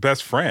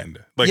best friend,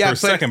 her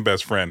second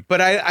best friend.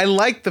 But I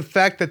like the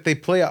fact that they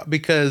play out,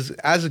 because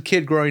as a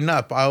kid growing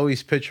up, I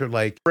always picture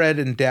like Fred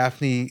and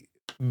Daphne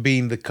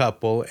being the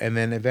couple, and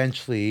then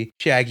eventually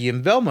Shaggy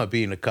and Velma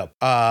being a couple.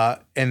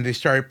 And they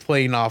started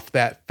playing off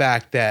that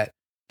fact that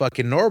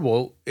fucking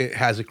Norval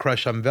has a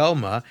crush on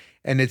Velma.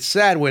 And it's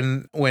sad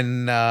when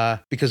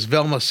because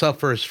Velma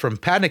suffers from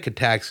panic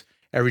attacks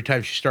every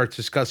time she starts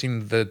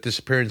discussing the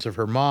disappearance of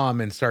her mom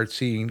and starts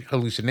seeing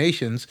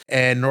hallucinations.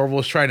 And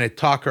Norval's trying to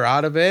talk her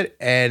out of it.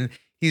 And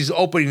he's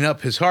opening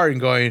up his heart and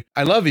going,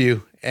 I love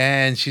you.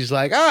 And she's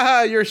like,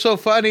 you're so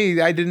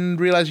funny. I didn't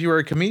realize you were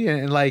a comedian.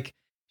 And like,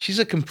 she's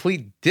a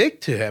complete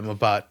dick to him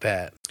about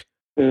that.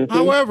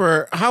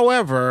 Mm-hmm.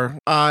 However,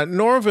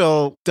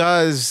 Norval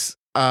does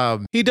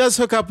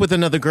hook up with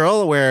another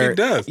girl where, he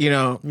does. You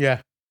know, yeah.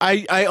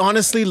 I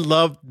honestly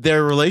loved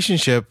their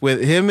relationship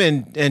with him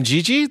and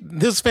Gigi.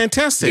 This was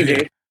fantastic.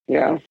 Gigi.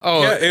 Yeah.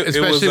 Oh, yeah,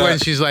 especially when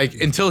she's like,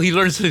 until he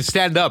learns to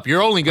stand up,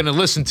 you're only going to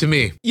listen to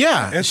me.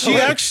 Yeah. She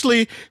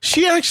actually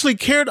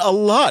cared a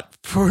lot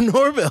for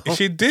Norval.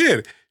 She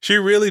did. She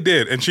really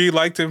did. And she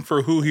liked him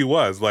for who he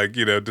was. Like,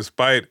 you know,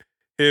 despite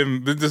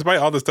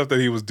all the stuff that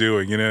he was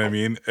doing, you know what I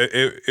mean?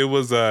 It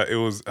was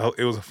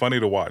funny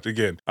to watch.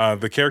 Again,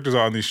 the characters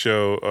on this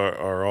show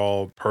are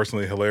all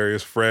personally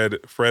hilarious. Fred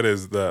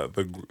is I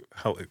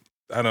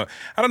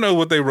don't know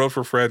what they wrote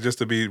for Fred just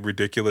to be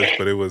ridiculous,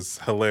 but it was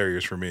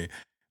hilarious for me.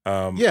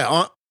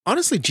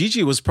 Honestly,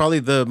 Gigi was probably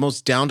the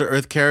most down to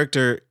earth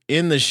character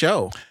in the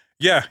show.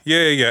 Yeah.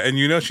 And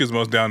you know she was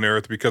most down to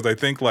earth because I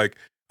think like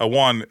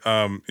Juan,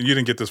 you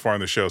didn't get this far in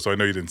the show, so I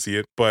know you didn't see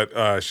it,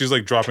 but she's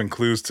like dropping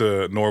clues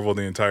to Norval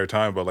the entire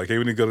time, but like, hey,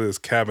 we need to go to this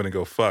cabin and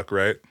go fuck,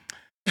 right?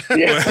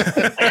 Yeah,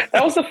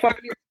 that was the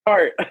funniest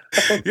part of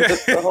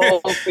the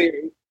whole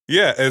series.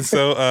 Yeah, and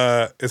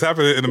so it's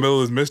happening in the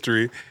middle of this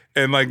mystery,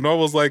 and like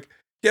Norval's like,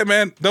 yeah,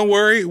 man, don't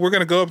worry, we're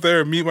gonna go up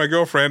there and meet my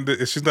girlfriend.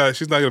 She's not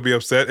gonna be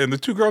upset. And the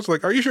two girls are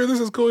like, are you sure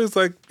this is cool? He's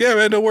like, yeah,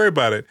 man, don't worry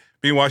about it.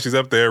 Meanwhile, she's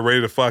up there ready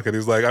to fuck, and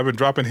he's like, I've been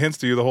dropping hints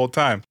to you the whole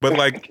time, but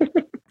like.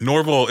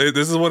 Norval,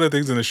 this is one of the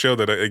things in the show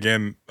that,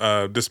 again,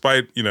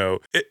 despite, you know,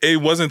 it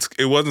wasn't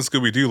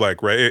Scooby-Doo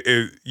like, right?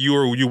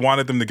 You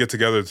wanted them to get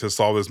together to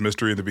solve this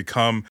mystery and to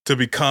become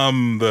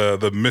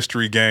the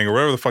mystery gang or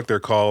whatever the fuck they're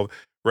called,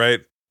 right?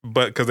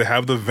 But because they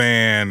have the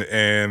van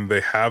and they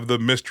have the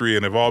mystery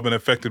and they've all been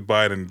affected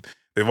by it and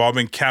they've all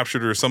been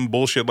captured or some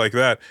bullshit like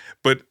that.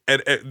 But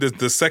at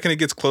the second it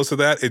gets close to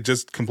that, it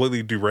just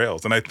completely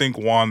derails. And I think,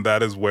 Juan,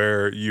 that is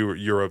where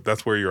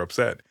that's where you're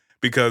upset.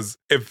 Because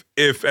if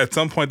at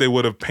some point they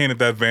would have painted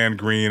that van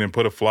green and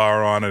put a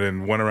flower on it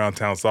and went around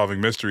town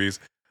solving mysteries,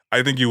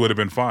 I think you would have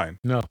been fine.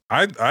 No.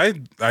 I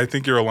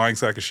think you're a lying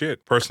sack of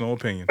shit. Personal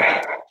opinion.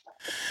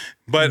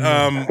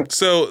 But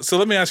so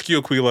let me ask you,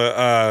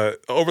 Aquila.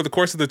 Over the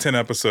course of the 10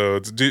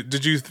 episodes,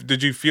 did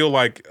you feel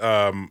like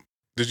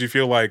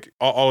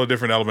all the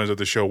different elements of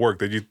the show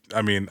worked? I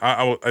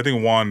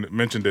think Juan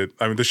mentioned it.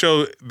 I mean, the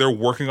show, they're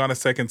working on a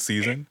second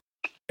season.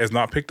 It's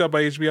not picked up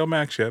by HBO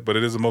Max yet, but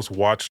it is the most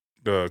watched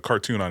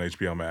cartoon on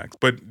HBO Max.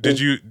 But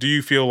do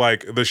you feel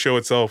like the show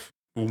itself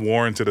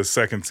warranted a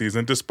second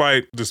season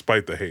despite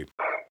the hate?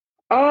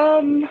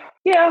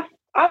 Yeah,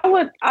 I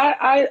would.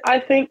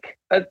 I think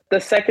the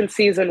second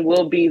season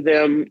will be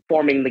them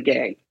forming the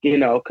gang,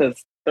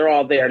 because they're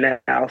all there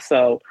now.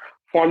 So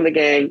form the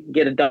gang,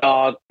 get a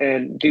dog,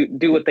 and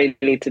do what they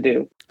need to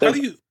do. How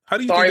do you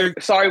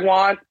sorry,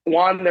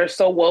 Juan, they're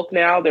so woke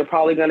now, they're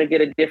probably going to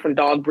get a different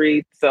dog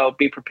breed, so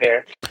be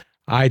prepared.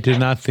 I did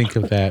not think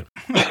of that.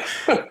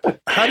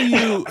 How do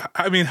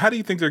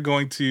you think they're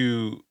going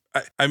to,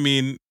 I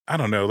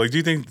don't know. Like,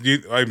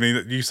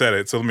 you said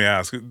it, so let me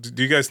ask.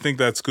 Do you guys think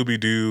that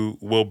Scooby-Doo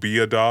will be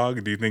a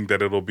dog? Do you think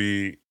that it'll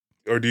be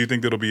a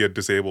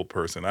disabled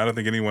person? I don't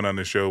think anyone on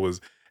the show was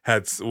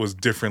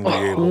differently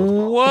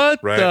able.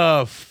 What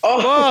the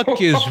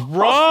fuck is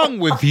wrong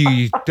with you,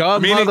 you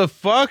dumb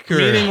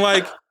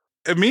motherfucker?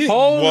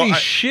 Holy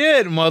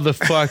shit,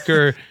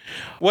 motherfucker.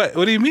 What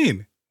do you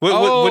mean?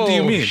 What do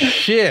you mean?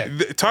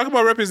 Shit. Talk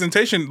about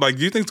representation. Like,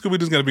 do you think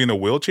Scooby-Doo's going to be in a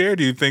wheelchair?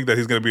 Do you think that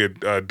he's going to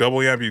be a double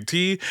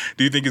amputee?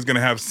 Do you think he's going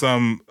to have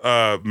some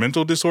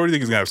mental disorder? Do you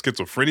think he's going to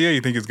have schizophrenia?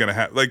 You think he's going to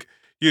have, do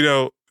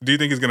you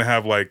think he's going to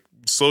have,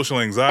 social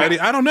anxiety?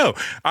 I don't know.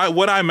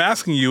 What I'm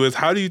asking you is,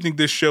 how do you think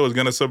this show is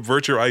going to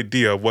subvert your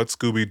idea of what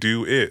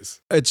Scooby-Doo is?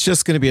 It's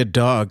just going to be a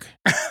dog.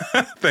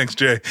 Thanks,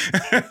 Jay.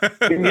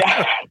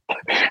 Yeah.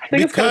 I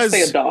think it's going to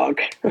stay a dog.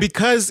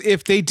 Because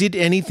if they did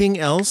anything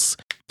else,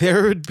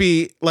 there would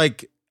be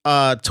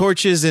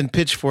torches and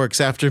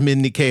pitchforks after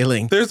Mindy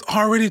Kaling. There's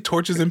already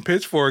torches and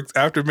pitchforks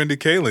after Mindy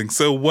Kaling.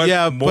 So what?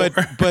 Yeah, more?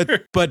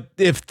 but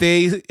if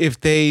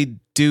they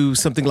do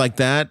something like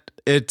that,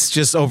 it's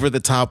just over the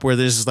top where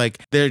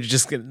they're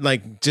just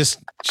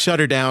shut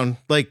her down.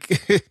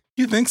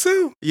 You think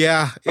so?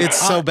 Yeah, it's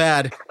so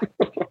bad.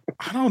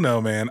 I don't know,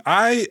 man.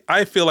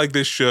 I feel like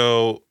this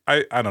show.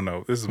 I don't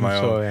know. This is my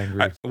own. So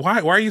angry. Why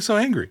are you so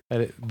angry?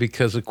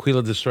 Because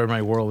Aquila destroyed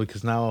my world.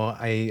 Because now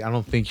I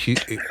don't think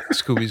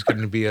Scooby's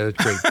going to be a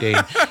Great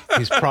Dane.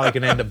 He's probably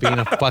going to end up being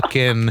a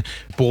fucking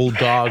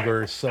bulldog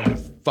or some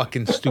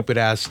fucking stupid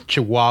ass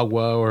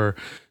Chihuahua or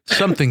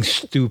something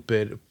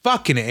stupid.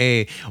 Fucking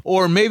A.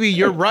 Or maybe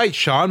you're right,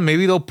 Sean.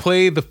 Maybe they'll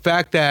play the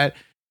fact that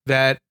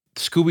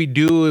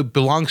Scooby-Doo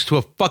belongs to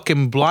a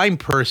fucking blind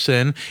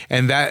person,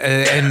 and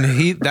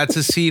that's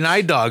a seeing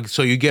eye dog.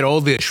 So you get all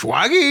the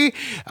swaggy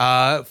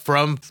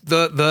from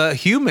the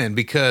human,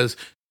 because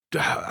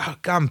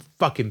I'm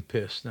fucking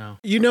pissed now.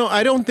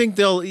 I don't think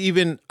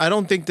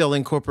they'll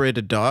incorporate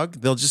a dog.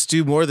 They'll just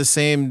do more of the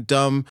same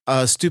dumb,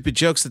 stupid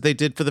jokes that they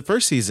did for the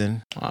first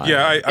season.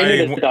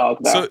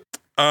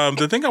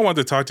 The thing I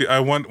wanted to talk to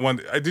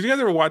you, did you guys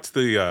ever watch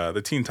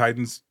the Teen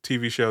Titans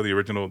TV show, the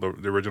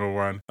original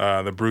run?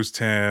 The Bruce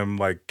Timm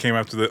came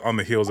on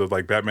the heels of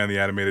Batman the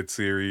Animated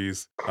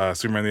Series,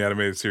 Superman the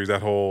Animated Series, the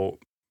whole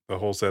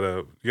set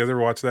of. You guys ever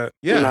watch that?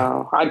 Yeah,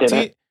 no, I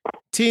didn't.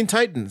 Teen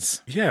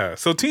Titans. Yeah,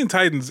 so Teen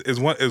Titans is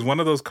one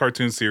of those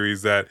cartoon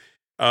series that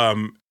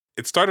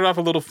it started off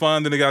a little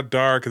fun, then it got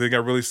dark, and then it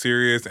got really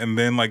serious, and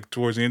then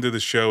towards the end of the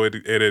show, it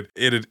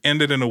had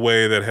ended in a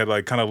way that had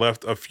kind of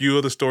left a few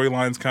of the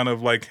storylines kind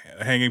of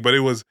hanging, but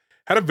it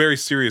had a very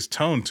serious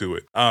tone to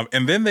it.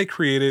 And then they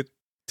created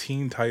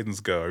Teen Titans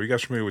Go. Are you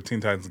guys familiar with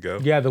Teen Titans Go?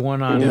 Yeah, the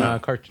one on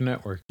Cartoon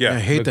Network. Yeah, I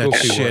hate that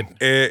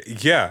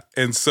shit. Yeah,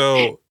 and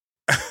so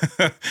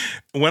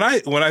when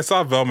I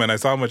saw Velma and I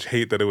saw how much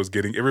hate that it was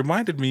getting, it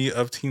reminded me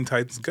of Teen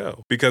Titans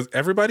Go, because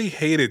everybody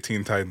hated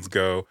Teen Titans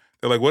Go.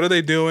 They're like, what are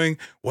they doing?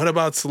 What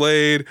about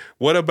Slade?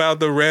 What about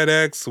the Red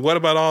X? What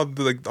about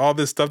all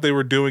this stuff they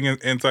were doing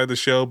inside the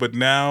show? But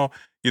now,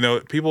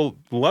 people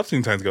love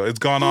Teen Titans Go. It's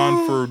gone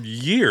on for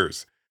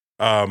years.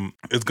 And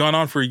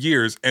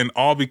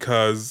all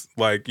because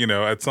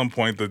at some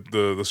point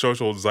the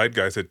social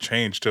zeitgeist had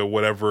changed to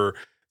whatever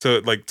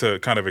to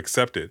kind of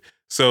accept it.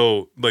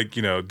 So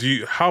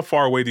how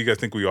far away do you guys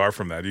think we are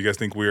from that? Do you guys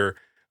think we're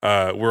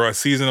a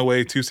season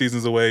away, 2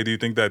 seasons away? Do you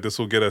think that this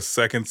will get a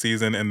second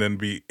season and then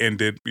be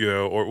ended?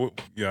 I'm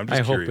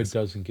just curious. Hope it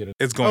doesn't get it.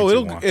 It's going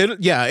to.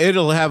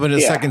 It'll have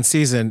a second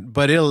season,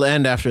 but it'll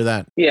end after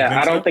that. Yeah,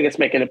 I don't think it's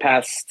making it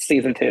past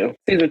season 2.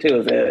 Season 2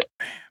 is it.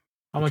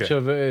 How much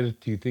of it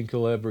do you think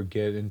you'll ever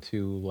get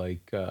into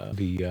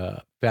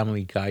the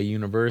Family Guy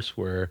universe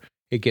where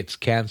it gets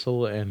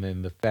canceled and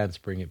then the fans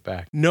bring it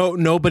back? No,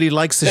 nobody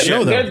likes the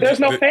show though. There's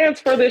no fans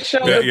for this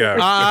show. Yeah.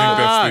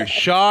 I think that's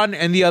Sean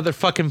and the other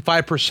fucking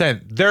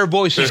 5%. Their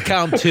voices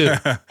count too.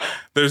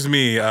 There's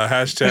me.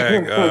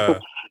 Hashtag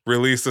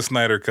release the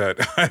Snyder Cut.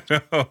 I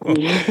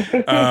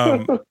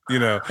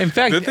know. In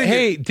fact,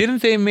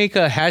 didn't they make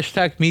a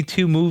hashtag Me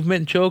Too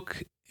movement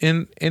joke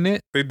in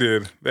it? They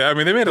did. They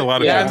made a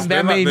lot of jokes.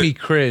 That made me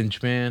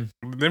cringe, man.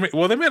 They made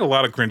a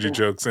lot of cringy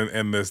jokes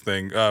in this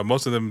thing.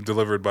 Most of them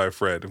delivered by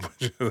Fred,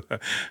 which is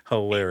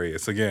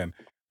hilarious. Again,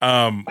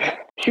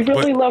 You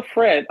really love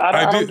Fred.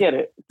 I don't get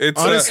it.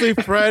 Honestly,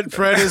 Fred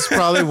is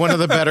probably one of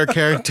the better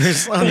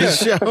characters on the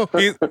show.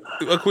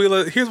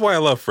 Aquila, here's why I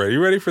love Fred.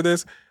 You ready for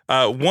this?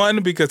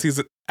 One, because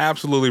he's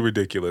absolutely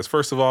ridiculous.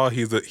 First of all,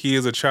 he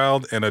is a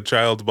child in a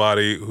child's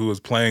body who is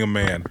playing a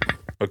man.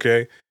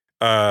 Okay,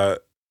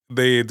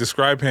 they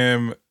describe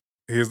him.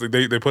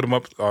 They put him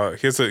up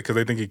because they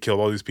think he killed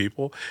all these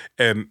people,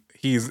 and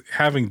he's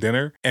having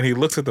dinner, and he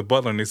looks at the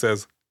butler and he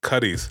says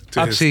 "cutties"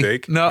 to his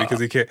steak because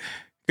he can't.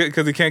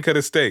 Because he can't cut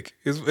his steak.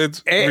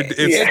 It's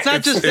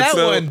not just that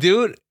one,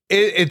 dude.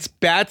 It's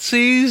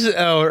Batsy's,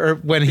 or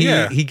when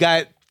he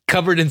got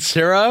covered in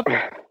syrup.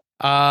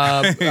 Upsies.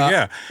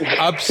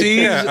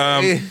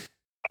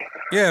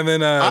 And then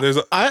there's.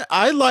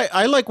 I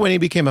like when he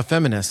became a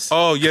feminist.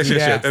 Oh yes,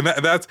 and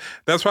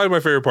that's probably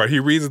my favorite part.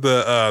 He reads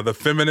the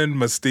feminine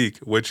mystique,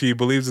 which he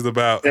believes is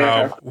about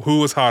who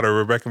was hotter,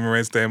 Rebecca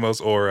Moraine Stamos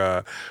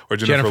or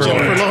Jennifer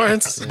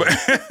Lawrence.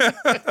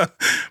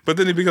 But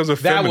then he becomes a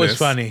feminist. That was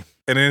funny.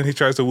 And then he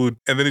tries to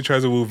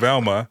woo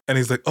Velma, and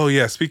he's like, "Oh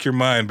yeah, speak your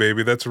mind,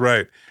 baby. That's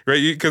right."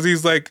 Because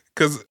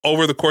because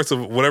over the course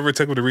of whatever it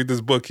took him to read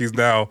this book, he's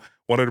now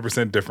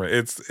 100% different.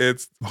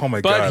 It's oh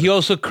my god. But he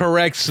also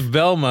corrects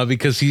Velma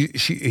because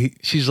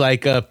she's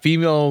like a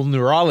female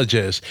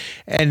neurologist,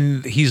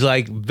 and he's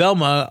like,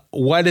 "Velma,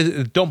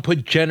 don't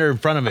put gender in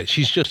front of it.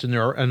 She's just a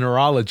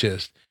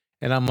neurologist."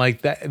 And I'm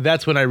like,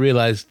 that's when I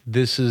realized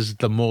this is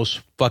the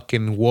most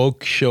fucking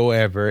woke show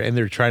ever, and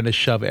they're trying to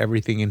shove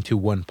everything into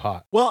one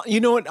pot. Well,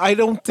 you know what? I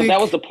don't think that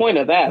was the point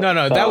of that.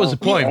 No, that was the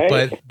point. Right?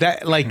 But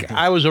that,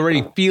 I was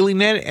already feeling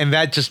it, and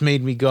that just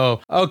made me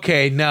go,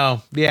 okay,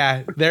 no,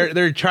 yeah,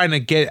 they're trying to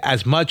get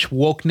as much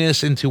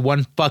wokeness into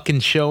one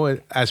fucking show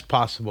as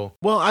possible.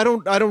 Well, I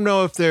don't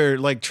know if they're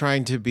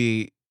trying to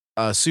be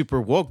super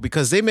woke,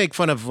 because they make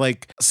fun of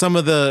some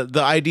of the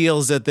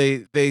ideals that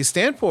they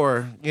stand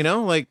for,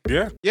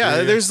 they're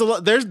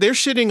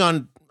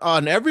shitting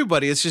on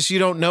everybody. It's just you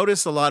don't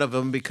notice a lot of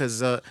them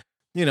because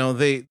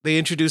they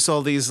introduce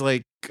all these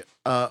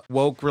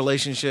woke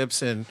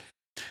relationships and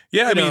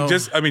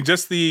there's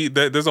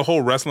a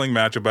whole wrestling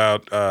match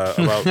about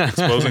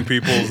exposing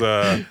people's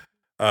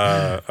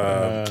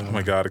oh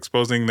my god,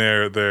 exposing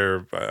their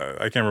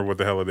I can't remember what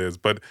the hell it is,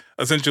 but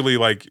essentially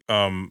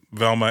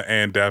Velma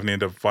and Daphne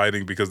end up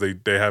fighting because they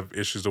have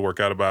issues to work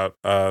out about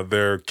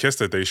their kiss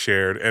that they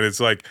shared, and it's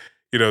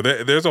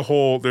there's a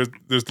whole there's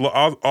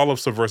all of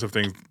subversive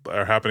things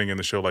are happening in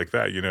the show like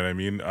that, you know what I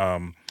mean?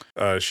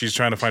 She's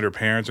trying to find her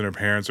parents, and her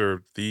parents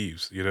are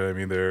thieves, you know what I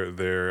mean?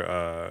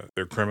 They're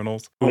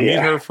criminals who need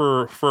her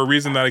for a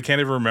reason that I can't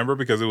even remember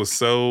because it was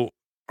so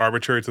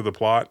arbitrary to the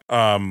plot.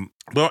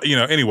 But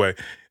anyway,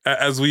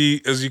 as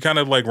you kind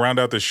of round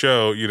out the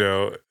show,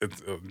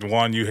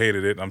 Juan, you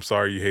hated it. I'm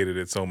sorry you hated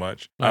it so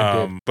much. But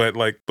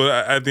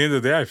at the end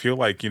of the day, I feel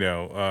like it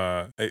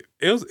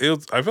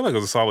was I feel like it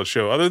was a solid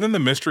show. Other than the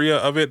mystery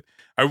of it,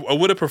 I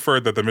would have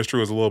preferred that the mystery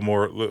was a little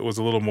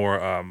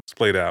more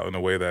splayed out in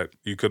a way that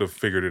you could have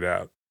figured it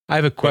out. I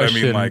have a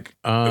question. But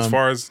as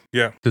far as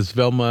does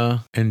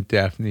Velma and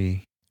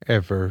Daphne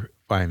ever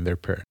find their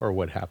parent, or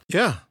what happened?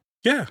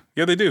 Yeah,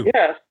 they do.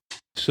 Yeah.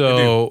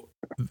 So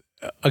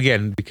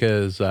again,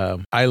 because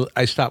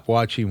I stopped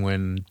watching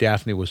when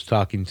Daphne was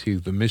talking to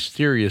the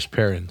mysterious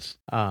parents.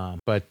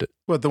 But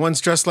what, the ones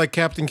dressed like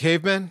Captain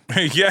Caveman?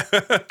 yeah,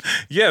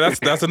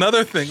 that's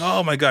another thing.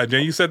 Oh my god,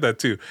 Jen, you said that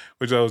too,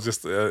 which I was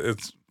just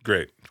it's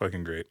great,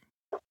 fucking great.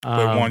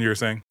 But Juan, you were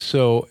saying?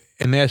 So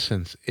in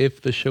essence,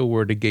 if the show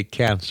were to get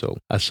canceled,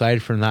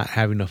 aside from not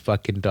having a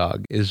fucking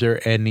dog, is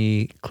there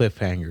any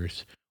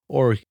cliffhangers?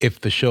 Or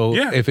if the show,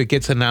 if it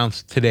gets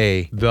announced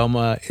today,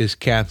 Velma is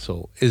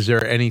canceled, is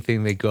there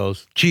anything that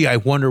goes, gee, I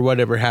wonder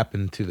whatever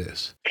happened to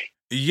this?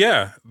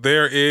 Yeah,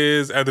 there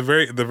is at the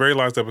very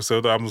last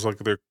episode, almost like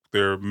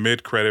their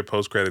mid-credit,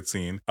 post-credit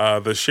scene,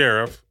 the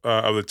sheriff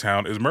of the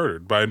town is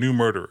murdered by a new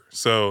murderer.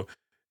 So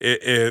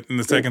in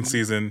the second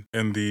season,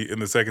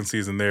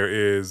 there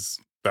is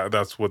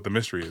that's what the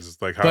mystery is.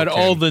 It's how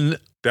all the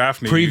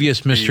Daphne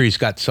previous mysteries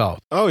got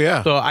solved. Oh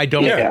yeah. So I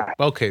don't. Yeah.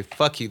 Okay.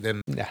 Fuck you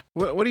then. Yeah.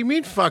 What do you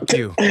mean? Fuck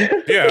you.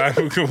 Yeah.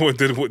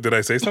 Did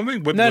I say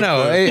something?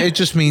 No. It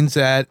just means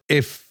that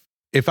if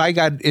I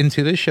got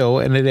into the show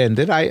and it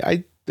ended,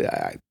 I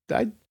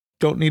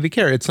don't need to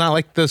care. It's not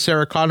like the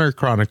Sarah Connor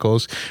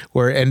Chronicles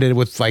where it ended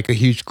with a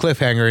huge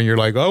cliffhanger and you're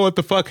like, oh, what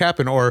the fuck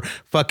happened? Or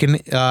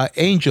fucking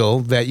Angel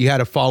that you had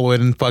to follow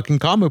it in fucking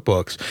comic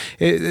books.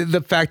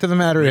 The fact of the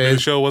matter is,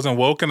 the show wasn't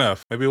woke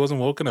enough. Maybe it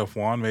wasn't woke enough,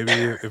 Juan. Maybe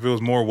if it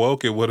was more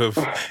woke, it would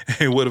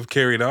have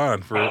carried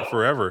on for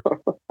forever.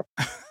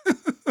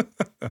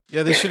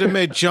 Yeah, they should have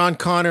made John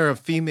Connor a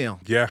female.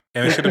 Yeah,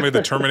 and they should have made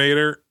the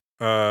Terminator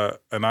an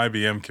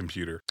IBM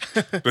computer.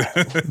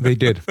 They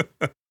did.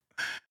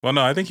 Well,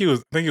 no, I think he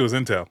was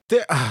Intel.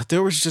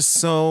 There was just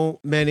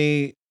so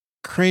many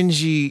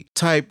cringy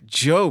type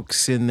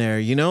jokes in there,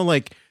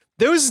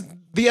 there was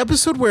the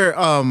episode where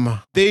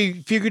they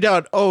figured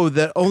out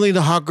that only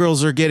the hot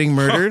girls are getting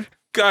murdered.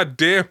 God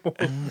damn.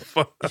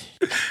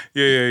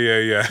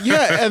 Yeah.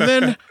 Yeah, and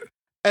then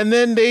And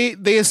then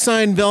they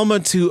assign Velma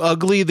to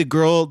Ugly,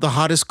 the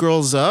hottest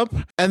girls up.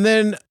 And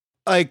then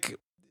like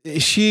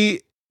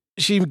she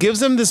gives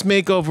them this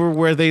makeover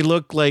where they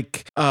look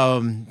like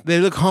they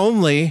look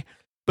homely,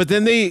 but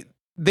then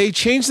they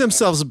change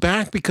themselves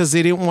back because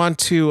they didn't want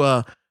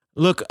to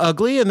look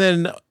ugly. And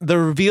then they're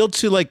revealed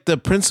to like the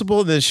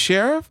principal and the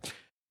sheriff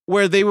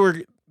where they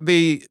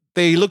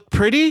look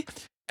pretty.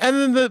 And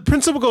then the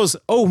principal goes,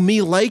 "Oh, me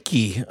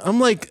likey."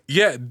 I'm like,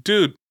 yeah,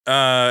 dude.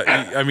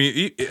 I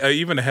mean,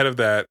 even ahead of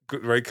that,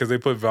 right? Because they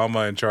put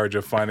Velma in charge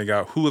of finding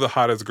out who the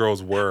hottest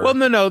girls were. Well,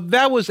 no,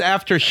 that was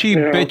after she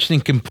bitched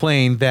and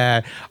complained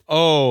that,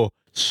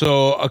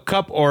 so a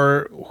couple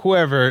or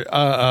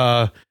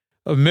whoever,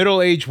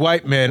 middle-aged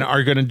white men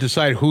are going to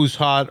decide who's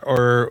hot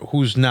or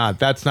who's not.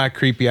 That's not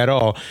creepy at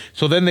all.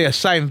 So then they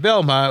assigned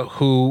Velma,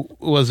 who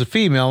was a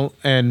female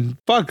and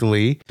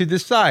fugly, to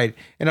decide.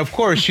 And of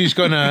course, she's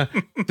going to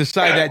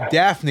decide that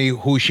Daphne,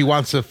 who she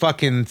wants to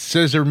fucking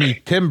scissor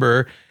me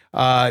timber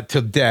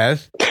to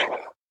death,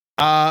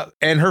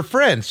 and her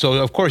friend. So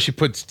of course she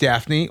puts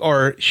Daphne,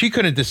 or she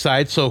couldn't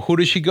decide. So who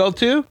does she go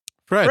to?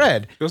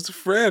 Fred. Goes to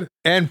Fred.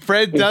 And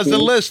Fred does the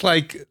list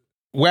like,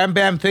 wham,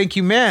 bam, thank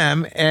you,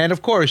 ma'am. And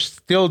of course,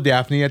 still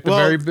Daphne at the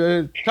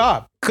very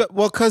top.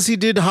 Well, because he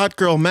did hot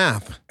girl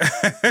math.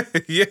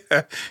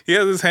 Yeah. He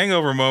has this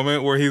hangover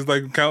moment where he's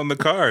like counting the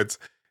cards.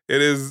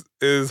 It is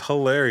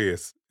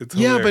hilarious. It's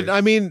hilarious. Yeah, but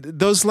I mean,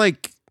 there's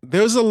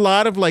a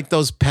lot of like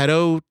those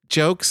pedo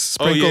jokes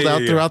sprinkled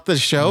out throughout the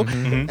show.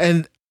 Mm-hmm.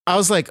 And I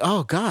was like,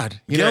 oh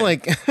God, you know,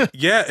 like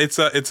yeah, it's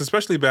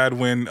especially bad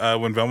when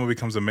Velma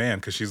becomes a man,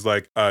 because she's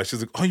like, oh,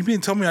 you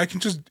mean to tell me I can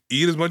just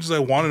eat as much as I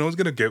want and no one's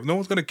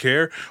gonna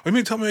care? Or you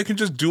mean to tell me I can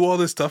just do all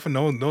this stuff and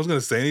no one's gonna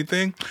say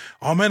anything?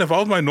 Oh man, if I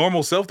was my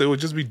normal self, they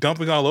would just be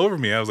dumping all over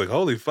me. I was like,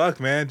 holy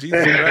fuck, man,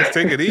 Jesus Christ,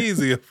 take it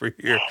easy over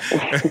here.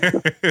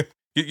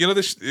 You know,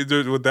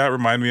 what that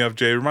reminded me of,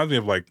 Jay? It reminds me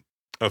of like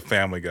a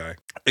Family Guy,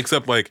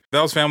 except like that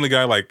was Family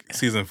Guy like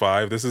season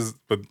 5. This is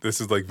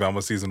like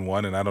Velma season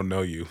 1, and I don't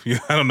know you.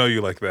 I don't know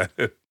you like that.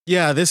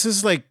 Yeah, this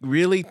is like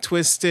really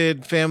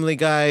twisted Family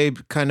Guy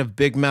kind of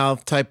big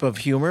mouth type of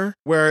humor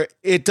where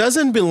it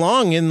doesn't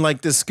belong in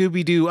like the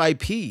Scooby-Doo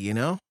IP, you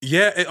know?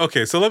 Yeah.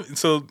 Okay.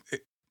 So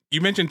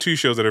you mentioned 2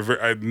 shows that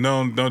are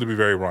known to be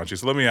very raunchy.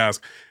 So let me ask,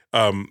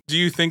 do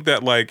you think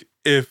that like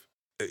if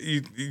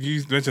you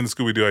mentioned the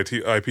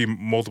Scooby-Doo IP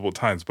multiple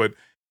times, but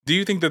do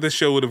you think that this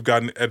show would have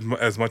gotten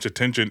as much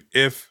attention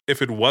if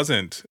it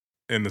wasn't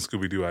in the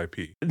Scooby-Doo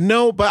IP?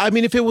 No, but I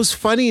mean, if it was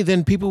funny,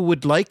 then people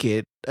would like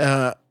it.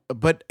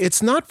 But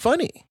it's not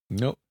funny.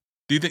 Nope.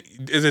 Do you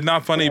think, is it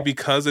not funny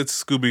because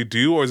it's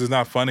Scooby-Doo, or is it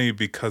not funny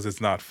because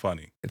it's not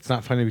funny? It's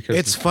not funny because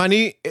it's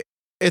funny.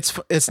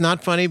 It's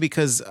not funny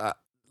because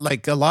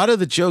like a lot of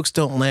the jokes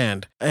don't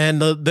land,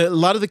 and a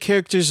lot of the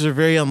characters are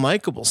very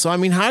unlikable. So I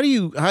mean, how do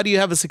you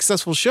have a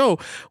successful show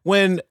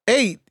when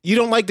A, you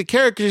don't like the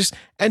characters,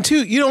 and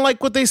 2, you don't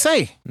like what they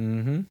say?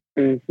 Mm-hmm.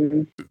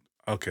 Mm-hmm.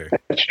 Okay,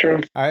 that's true.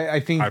 I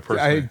think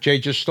Jay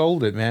just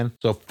stole it, man.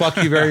 So fuck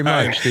you very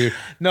much, dude.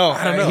 No,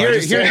 I don't know.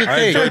 Here's the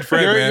thing: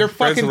 Fred, your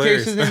fucking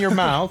taste is in your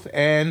mouth,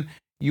 and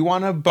you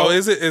want to. Oh,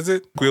 is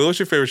it? What's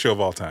your favorite show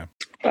of all time?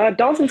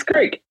 Dawson's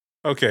Creek.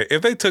 Okay,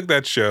 if they took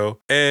that show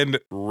and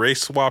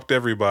race swapped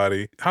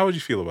everybody, how would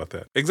you feel about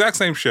that? Exact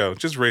same show,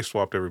 just race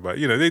swapped everybody.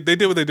 You know, they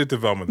did what they did to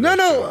Velma.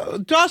 No,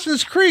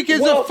 Dawson's Creek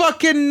is a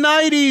fucking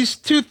 90s,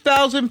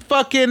 2000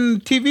 fucking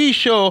TV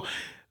show.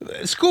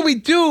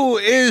 Scooby-Doo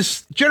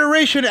is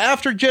generation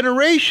after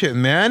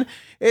generation, man.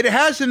 It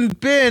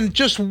hasn't been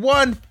just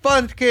one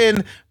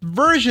fucking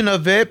version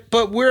of it,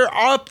 but we're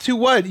up to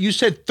what? You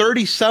said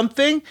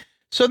 30-something?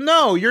 So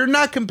no, you're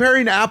not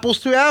comparing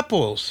apples to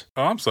apples.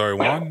 Oh, I'm sorry,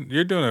 Juan.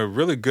 You're doing a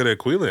really good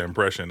Aquila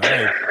impression.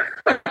 That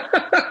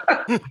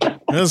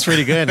was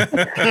pretty good.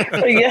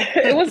 Yeah,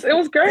 it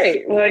was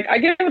great. Like I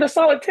give it a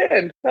solid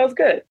 10. That was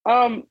good.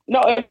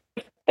 No,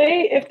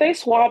 if they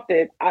swapped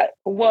it,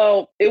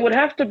 it would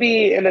have to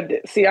be in a.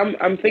 See,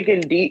 I'm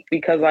thinking deep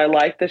because I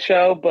like the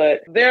show,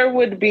 but there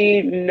would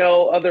be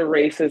no other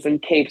races in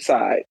Cape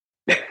Side,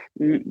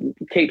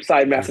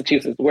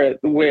 Massachusetts,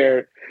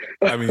 where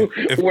I mean,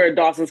 where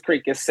Dawson's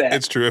Creek is set.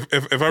 It's true.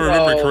 If I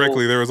remember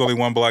correctly, there was only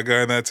one black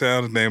guy in that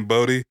town named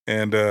Bodie,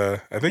 and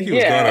I think he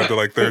was gone after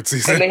like 3rd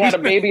season. And they had a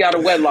baby out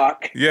of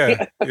wedlock.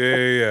 Yeah.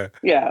 So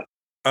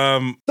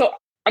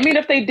I mean,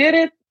 if they did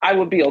it, I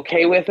would be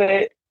okay with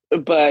it.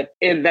 But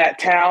in that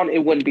town,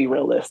 it wouldn't be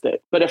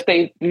realistic. But if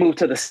they moved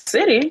to the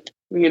city,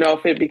 you know,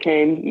 if it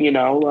became,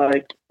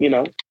 if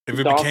it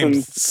became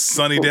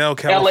Sunnydale,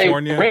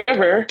 California, LA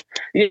River,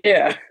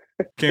 yeah.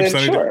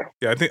 Sure.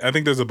 Yeah, I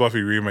think there's a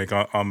Buffy remake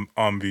on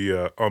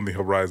the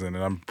horizon,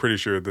 and I'm pretty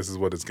sure this is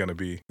what it's going to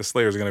be. The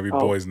Slayers are going to be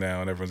boys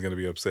now, and everyone's going to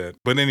be upset.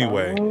 But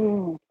anyway,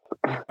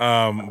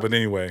 how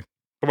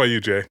about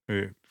you, Jay?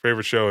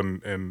 Favorite show,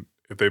 and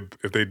if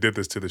they did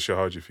this to the show,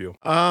 how would you feel?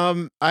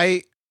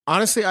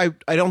 Honestly, I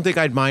don't think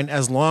I'd mind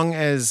as long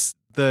as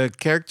the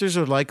characters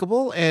are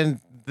likable and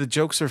the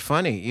jokes are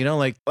funny. You know,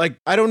 like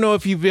I don't know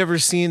if you've ever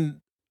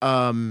seen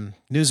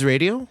News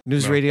Radio.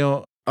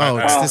 Oh,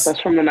 that's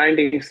from the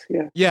 90s.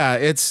 Yeah. Yeah,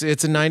 it's a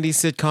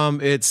 90s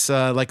sitcom. It's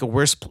like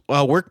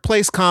a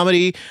workplace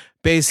comedy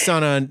based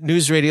on a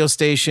news radio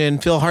station.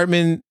 Phil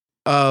Hartman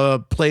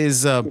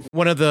plays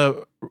one of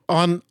the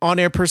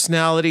on-air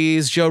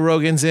personalities. Joe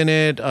Rogan's in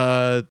it.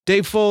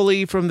 Dave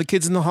Foley from The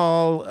Kids in the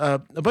Hall.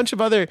 A bunch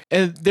of other,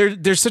 and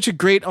there's such a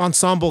great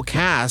ensemble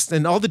cast,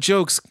 and all the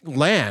jokes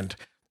land.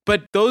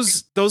 But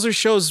those are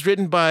shows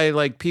written by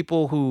like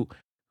people who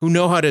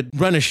know how to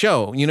run a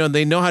show. You know,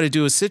 they know how to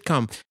do a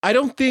sitcom. I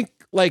don't think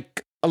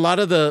like a lot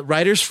of the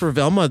writers for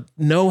Velma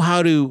know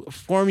how to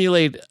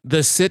formulate the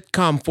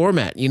sitcom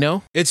format. You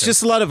know, it's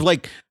just a lot of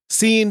like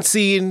scene,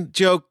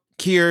 joke,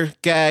 here,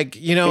 gag.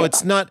 You know,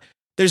 it's not.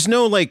 There's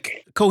no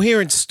like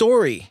coherent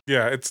story.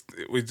 Yeah,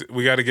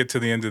 we got to get to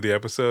the end of the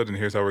episode, and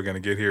here's how we're gonna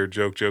get here.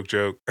 Joke.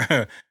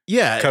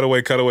 Yeah.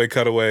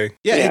 Cutaway.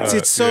 Yeah,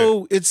 it's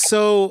so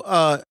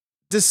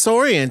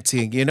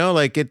disorienting. You know,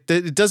 like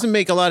it doesn't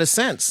make a lot of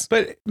sense.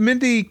 But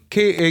Mindy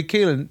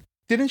Kaling,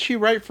 didn't she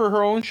write for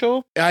her own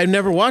show? I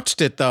never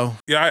watched it though.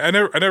 Yeah, I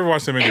never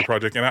watched the Mindy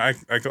Project, and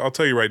I'll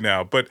tell you right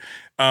now. But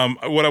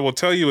what I will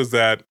tell you is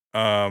that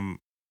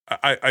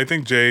I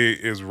think Jay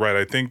is right.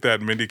 I think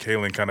that Mindy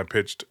Kaling kind of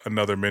pitched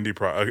another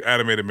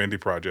animated Mindy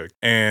project,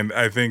 and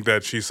I think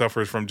that she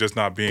suffers from just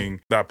not being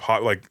that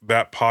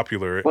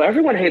popular. Well,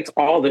 everyone hates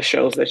all the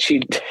shows that she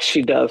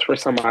does for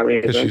some odd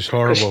reason. She's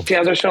horrible. She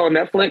has her show on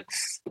Netflix,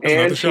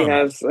 and she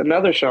has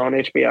another show on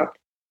HBO.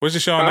 What's the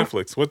show on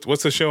Netflix?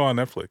 What's the show on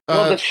Netflix?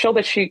 Well, the show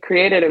that she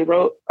created and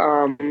wrote.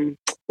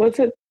 What's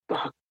it?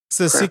 It's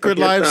the Secret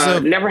Lives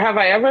of Never Have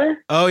I Ever.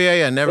 Oh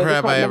yeah, Never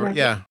Have I Ever.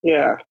 Yeah.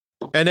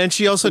 And then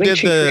she also did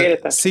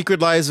the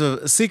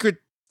Secret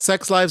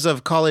Sex Lives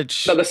of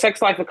College. No, the Sex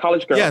Life of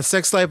College Girls. Yeah,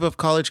 Sex Life of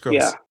College Girls.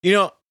 Yeah. You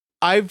know,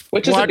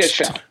 Which is a good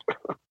show.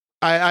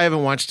 I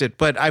haven't watched it,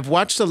 but I've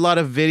watched a lot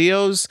of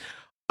videos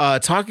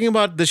talking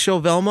about the show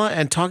Velma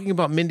and talking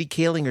about Mindy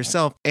Kaling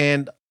herself.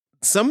 And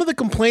some of the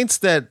complaints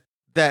that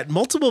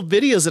multiple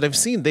videos that I've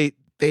seen,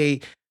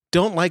 they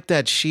don't like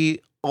that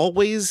she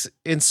always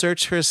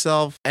inserts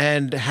herself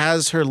and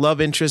has her love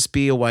interest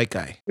be a white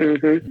guy.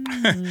 Mm-hmm.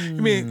 I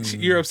mean,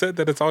 you're upset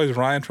that it's always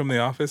Ryan from The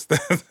Office?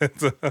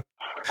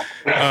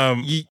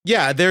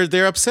 Yeah,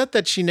 they're upset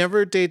that she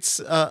never dates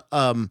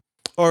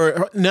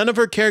or none of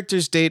her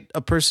characters date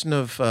a person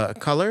of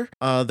color.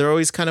 They're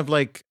always kind of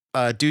like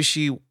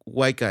douchey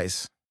white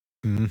guys.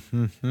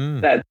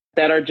 Mm-hmm. that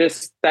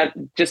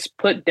just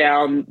put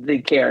down the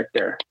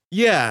character.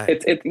 Yeah.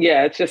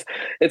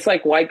 It's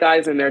like white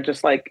guys, and they're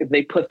just like,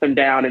 they put them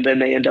down and then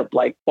they end up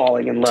like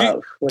falling in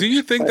love. Do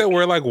you think that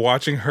we're like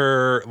watching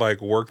her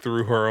like work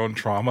through her own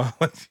trauma?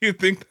 Do you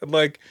think that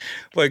like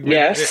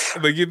yes,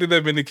 like you think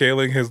that Mindy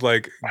Kaling has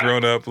like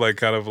grown up like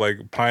kind of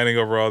like pining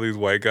over all these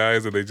white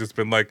guys, and they just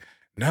been like,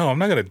 no, I'm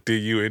not gonna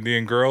dig you,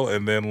 Indian girl,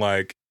 and then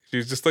like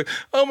she's just like,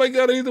 oh my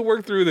god, I need to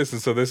work through this,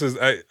 and so this is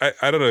I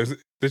don't know.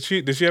 Did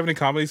she have any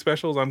comedy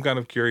specials? I'm kind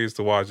of curious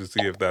to watch to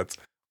see if that's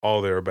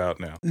all they're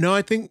about now. No,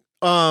 I think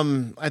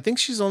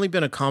she's only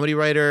been a comedy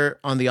writer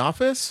on The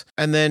Office,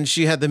 and then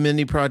she had the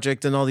Mindy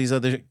Project and all these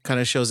other kind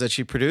of shows that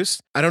she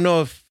produced. I don't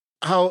know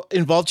how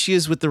involved she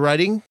is with the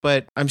writing,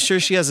 but I'm sure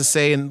she has a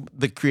say in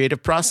the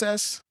creative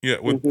process. Yeah,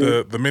 with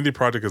the Mindy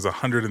Project is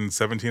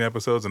 117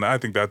 episodes, and I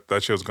think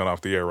that show's gone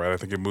off the air, right? I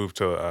think it moved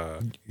to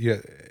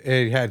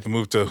it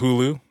moved to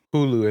Hulu,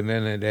 and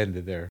then it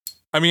ended there.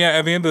 I mean,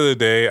 at the end of the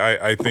day,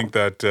 I think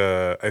that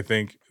I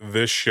think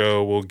this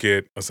show will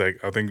get I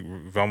think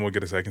Velma will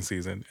get a second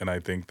season, and I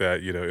think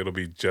that it'll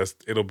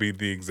be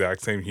the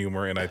exact same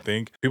humor, and I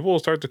think people will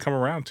start to come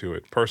around to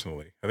it.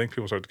 Personally, I think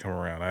people start to come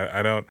around.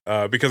 I don't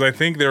because I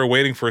think they were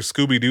waiting for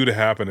Scooby Doo to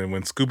happen, and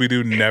when Scooby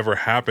Doo never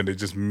happened, it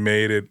just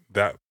made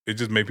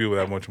people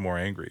that much more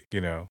angry.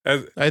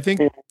 I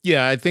think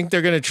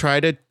they're gonna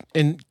try to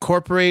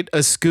incorporate a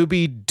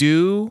Scooby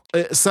Doo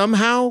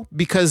somehow,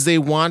 because they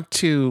want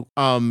to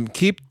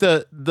keep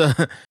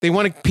they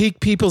want to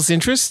pique people's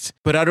interest,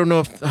 but I don't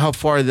know how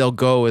far they'll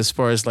go as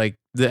far as like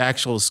the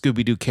actual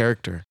Scooby Doo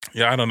character.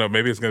 Yeah, I don't know.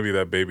 Maybe it's gonna be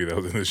that baby that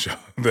was in the show.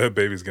 That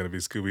baby's gonna be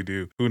Scooby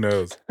Doo. Who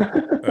knows?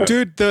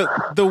 Dude,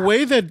 the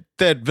way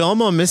that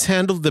Velma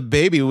mishandled the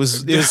baby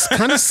is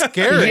kind of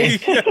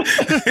scary.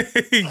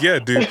 Yeah,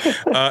 dude.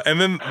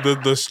 And then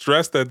the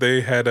stress that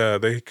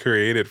they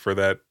created for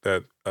that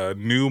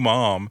new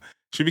mom.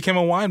 She became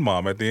a wine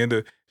mom at the end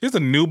of. She's a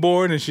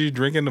newborn and she's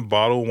drinking a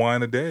bottle of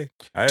wine a day.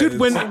 Dude,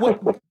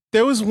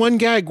 there was one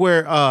gag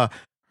where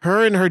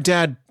her and her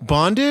dad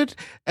bonded,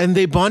 and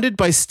they bonded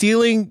by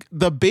stealing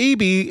the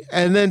baby,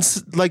 and then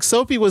like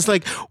Sophie was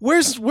like,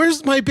 "Where's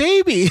my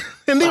baby?"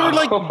 And they were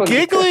like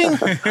giggling.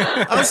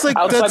 I was like,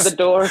 outside the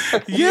door.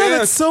 Yeah,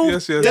 that's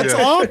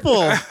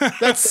awful.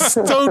 That's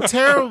so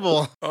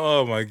terrible.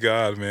 Oh my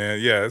god, man.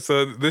 Yeah.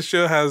 So this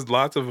show has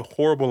lots of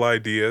horrible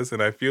ideas,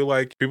 and I feel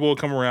like people will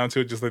come around to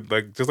it just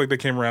like they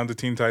came around to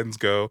Teen Titans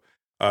Go.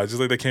 Just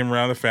like they came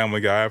around the Family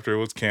Guy after it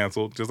was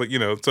canceled. Just like,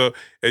 so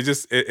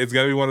it's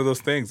gonna be one of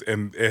those things,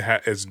 and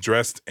it's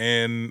dressed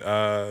in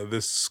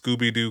this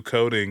Scooby-Doo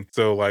coating.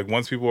 So like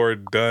once people are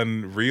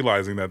done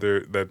realizing that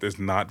it's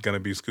not gonna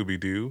be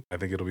Scooby-Doo, I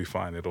think it'll be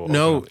fine. It'll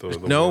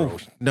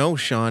no,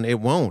 Sean, it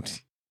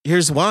won't.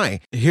 Here's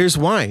why.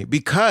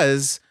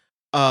 Because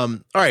all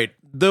right.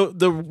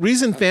 The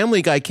reason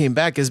Family Guy came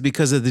back is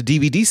because of the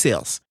DVD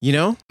sales,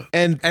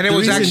 and it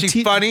was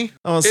actually funny.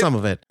 Oh, some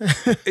of it.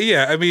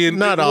 Yeah, I mean,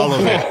 not all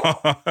of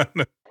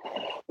it.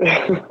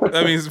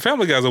 I mean,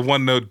 Family Guy's a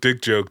one-note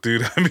dick joke,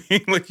 dude. I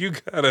mean, like you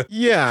gotta.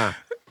 Yeah.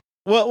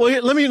 Well,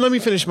 let me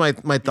finish my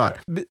thought.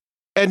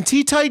 And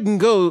Teen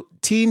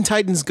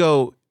Titans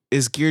Go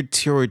is geared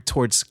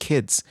towards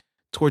kids,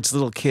 towards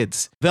little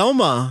kids.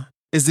 Velma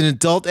is an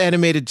adult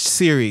animated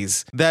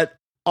series that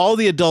all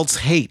the adults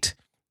hate.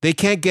 They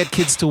can't get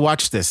kids to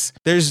watch this.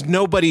 There's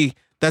nobody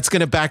that's going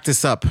to back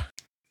this up.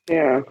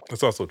 Yeah.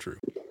 That's also true.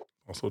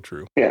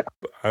 Yeah.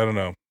 But I don't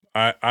know.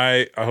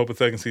 I hope a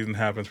second season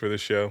happens for this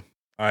show.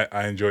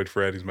 I enjoyed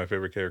Fred. He's my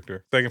favorite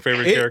character. Second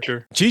favorite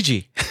character?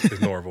 Gigi.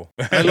 Is Norval.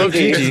 I love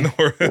Gigi.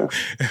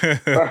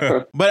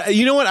 But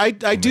you know what?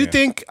 I do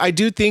think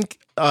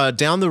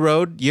down the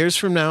road, years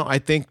from now, I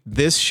think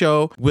this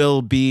show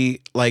will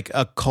be like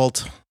a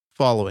cult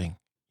following,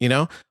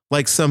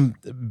 like some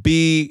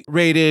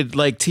B-rated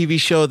like TV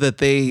show that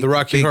the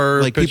Rocky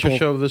Horror Picture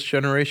Show of this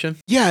generation.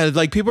 Yeah,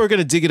 like people are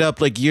gonna dig it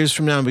up like years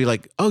from now and be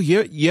like, oh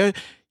yeah,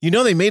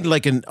 they made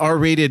like an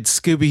R-rated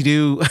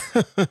Scooby-Doo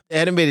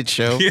animated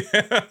show.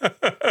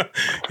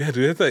 Yeah,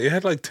 dude, it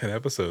had like 10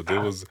 episodes. It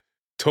was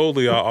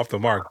totally off the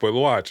mark. But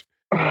watch.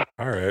 All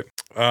right,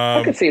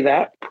 I can see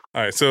that.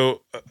 All right, so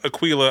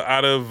Aquila,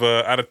 out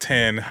of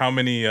 10, how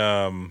many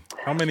on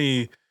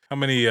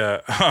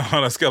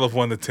a scale of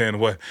 1 to 10,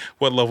 what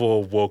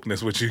level of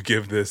wokeness would you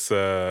give this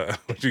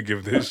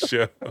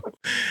show?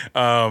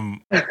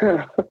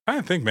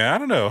 I think, man, I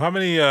don't know. How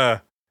many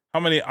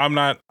I'm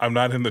not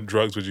in the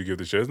drugs would you give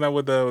the show? Isn't that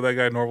what that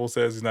guy Norval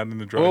says? He's not in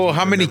the drugs. Oh,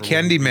 how many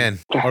candy men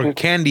or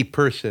candy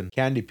people?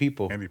 Candy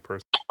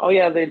person. Oh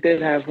yeah, they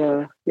did have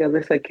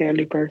they said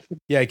candy person.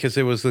 Yeah, because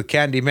it was the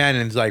candy man,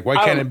 and it's like,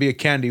 why can't it be a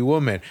candy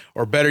woman?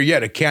 Or better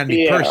yet, a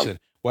candy person?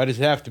 Why does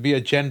it have to be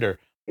a gender?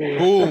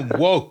 Boom,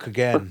 woke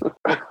again.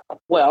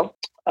 Well,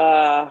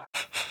 out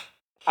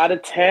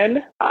of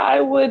 10, I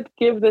would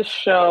give this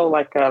show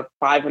like a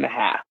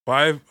 5.5.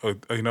 5? We're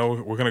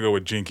gonna go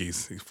with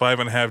Jinkies.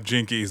 5.5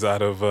 Jinkies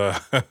out of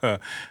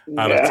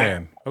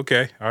 10.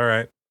 Okay, all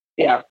right.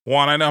 Yeah.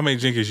 Juan, I know how many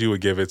Jinkies you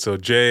would give it. So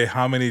Jay,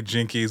 how many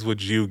Jinkies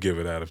would you give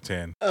it out of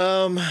 10?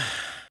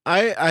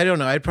 I don't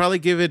know. I'd probably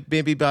give it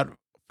maybe about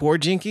 4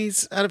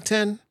 Jinkies out of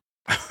 10.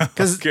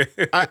 Because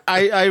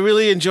I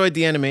really enjoyed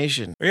the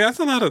animation. Yeah,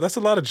 that's a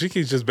lot of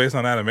Jinkies just based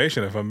on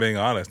animation. If I'm being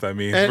honest, I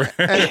mean,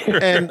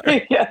 and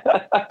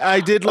I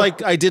did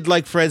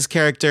like Fred's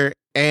character,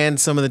 and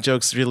some of the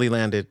jokes really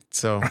landed.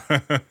 So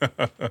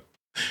I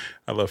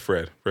love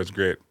Fred. Fred's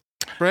great.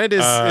 Fred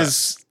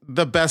is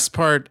the best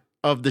part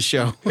of the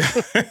show.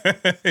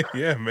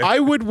 Yeah, man. I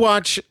would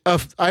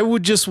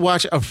just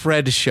watch a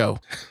Fred show.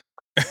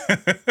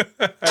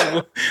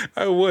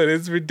 I would.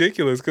 It's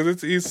ridiculous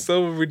because he's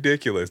so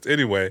ridiculous.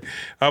 Anyway,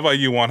 how about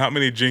you, Juan? How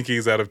many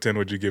Jinkies out of 10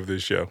 would you give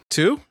this show?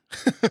 2?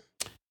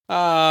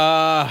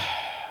 1.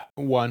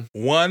 1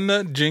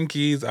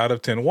 Jinkies out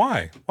of 10.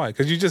 Why?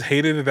 Because you just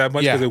hated it that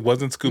much because it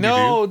wasn't Scooby-Doo?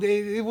 No,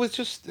 it was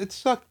just, it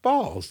sucked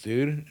balls,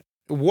 dude.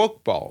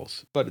 Woke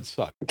balls, but it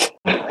sucked.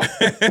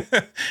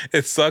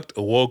 It sucked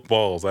woke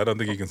balls. I don't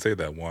think you can say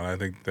that, Juan. I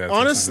think that's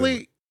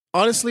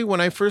Honestly, when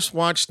I first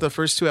watched the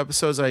first 2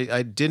 episodes,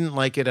 I didn't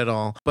like it at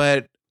all.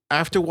 But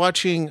after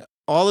watching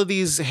all of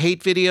these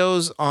hate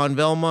videos on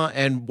Velma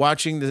and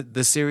watching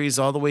the series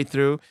all the way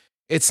through,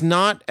 it's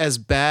not as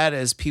bad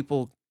as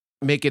people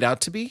make it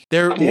out to be.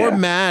 They're more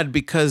mad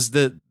because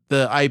the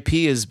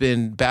IP has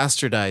been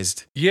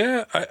bastardized.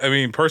 Yeah, I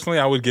mean, personally,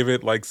 I would give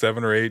it like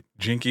 7 or 8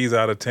 Jinkies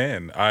out of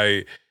 10.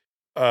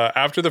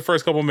 After the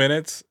first couple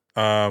minutes,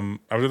 I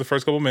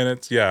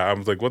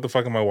was like, what the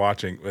fuck am I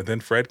watching? And then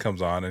Fred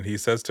comes on and he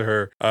says to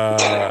her,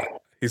 I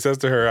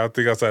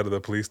think outside of the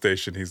police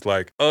station, he's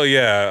like, oh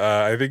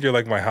yeah, I think you're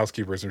like my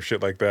housekeeper or some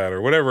shit like that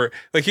or whatever.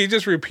 Like he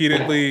just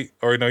repeatedly,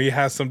 he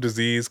has some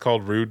disease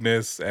called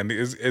rudeness and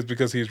it's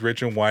because he's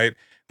rich and white.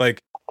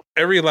 Like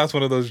every last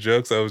one of those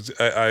jokes, I was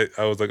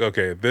like,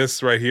 okay,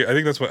 this right here, I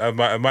think that's what, it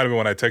might have been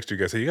when I texted you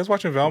guys. Hey, you guys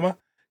watching Velma?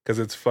 Because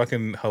it's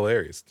fucking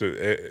hilarious.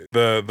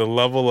 The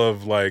level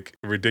of like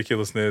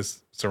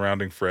ridiculousness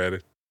surrounding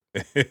Fred.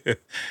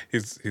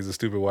 he's a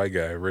stupid white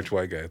guy, a rich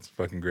white guy. It's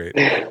fucking great.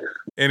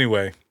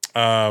 Anyway,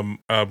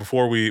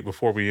 before we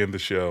end the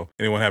show,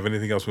 anyone have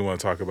anything else we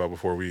want to talk about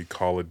before we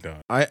call it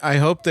done? I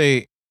hope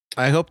they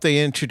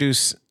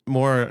introduce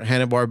more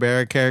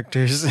Hanna-Barbera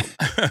characters.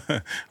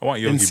 I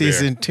want Yogi in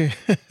season 2.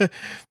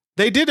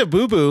 They did a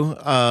Boo Boo.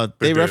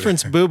 They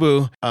referenced Boo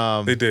Boo.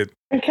 They did.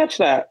 I didn't catch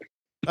that.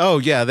 Oh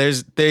yeah,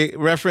 they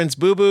referenced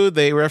Boo Boo.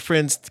 They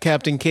referenced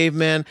Captain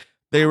Caveman.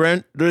 They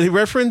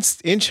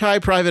referenced Inch High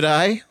Private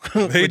Eye,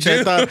 which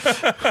I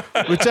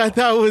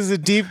thought was a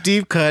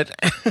deep cut.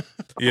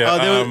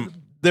 Yeah.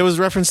 There was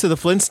reference to the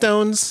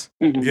Flintstones.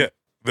 Mhm. Yeah.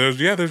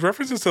 There's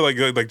references to like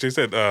Jay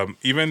said,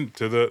 even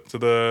to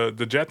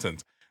the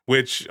Jetsons,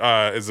 which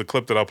is a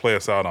clip that I'll play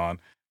us out on,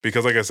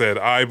 because like I said,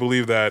 I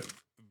believe that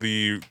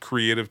the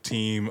creative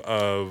team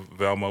of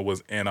Velma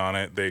was in on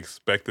it. They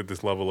expected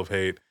this level of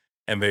hate,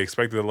 and they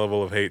expected the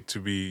level of hate to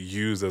be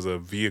used as a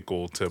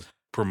vehicle to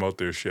promote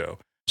their show.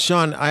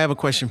 Sean, I have a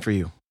question for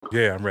you.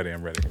 Yeah, I'm ready.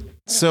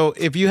 So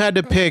if you had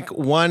to pick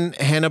one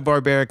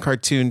Hanna-Barbera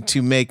cartoon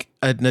to make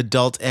an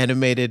adult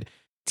animated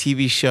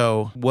TV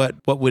show, what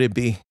would it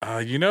be?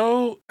 I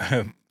don't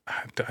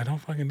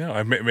fucking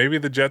know. Maybe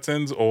the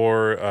Jetsons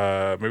or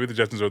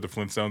the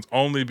Flintstones,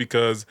 only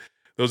because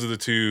those are the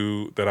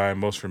two that I'm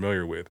most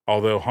familiar with.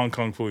 Although Hong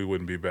Kong Phooey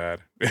wouldn't be bad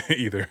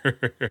either.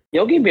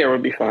 Yogi Bear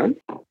would be fun.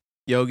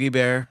 Yogi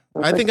Bear.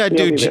 I think I'd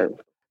do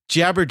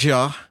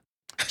Jabberjaw.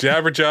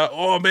 Jabberjaw.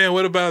 Oh man,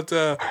 what about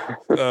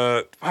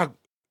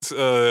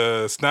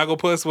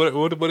Snagglepuss?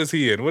 What is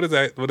he in? What is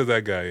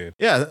that guy in?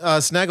 Yeah,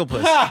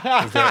 Snagglepuss.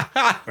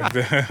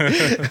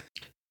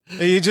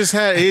 He's just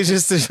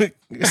a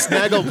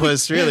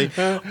Snagglepuss, really.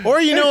 Or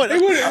you know what?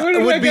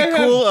 It would be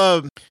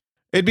cool.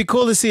 It'd be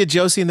cool to see a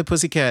Josie and the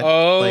Pussycat.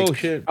 Oh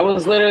shit! I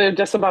was literally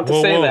just about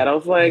to say that. I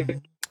was like,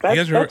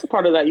 that's a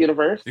part of that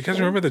universe. You guys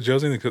remember the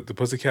Josie and the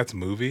Pussycats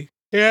movie?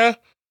 Yeah.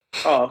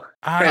 Oh,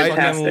 I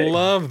fucking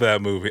love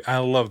that movie. I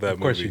love that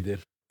movie. Of course you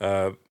did.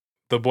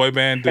 The boy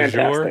band Du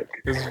Jour.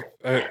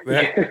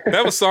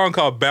 That was a song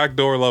called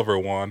Backdoor Lover,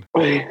 Juan.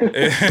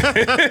 It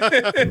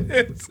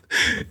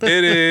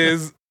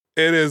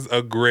is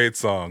a great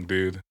song,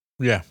 dude.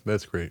 Yeah,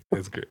 that's great.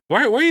 It's great.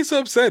 Why are you so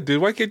upset,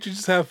 dude? Why can't you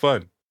just have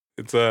fun?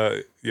 It's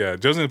Josie and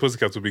the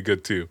Pussycats would be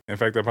good too. In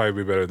fact, that'd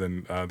probably be better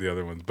than the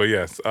other ones. But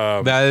yes,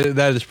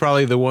 that is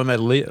probably the one that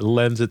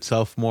lends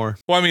itself more.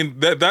 Well, I mean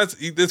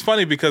it's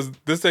funny because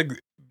the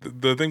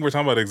thing we're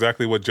talking about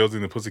exactly what Josie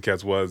and the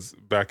Pussycats was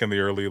back in the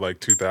early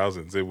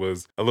 2000s. It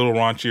was a little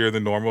raunchier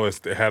than normal.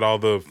 It had all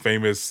the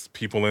famous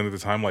people in at the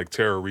time like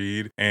Tara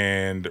Reid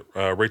and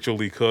Rachel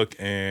Lee Cook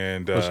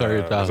and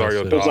Rosario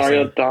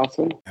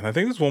Dawson. And I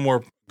think there's one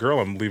more girl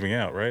I'm leaving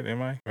out, right?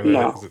 Am I? Or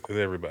no. Is it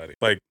everybody?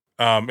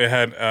 It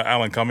had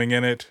Alan Cumming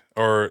in it,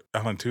 or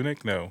Alan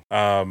Tudyk? No.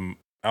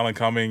 Alan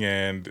Cumming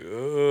and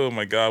oh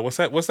my God, what's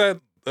that?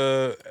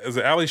 Is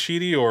it Ali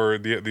Sheedy or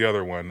the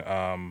other one?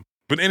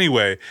 But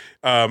anyway,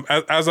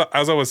 as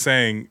I was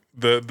saying,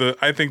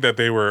 I think that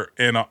they were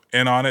in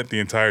on it the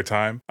entire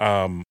time.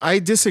 I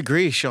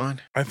disagree, Sean.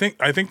 I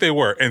think they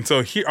were, and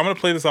so here I'm gonna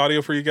play this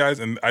audio for you guys,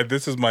 and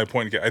this is my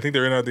point. I think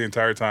they're in on it the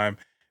entire time.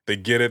 They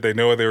get it. They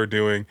know what they were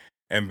doing,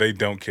 and they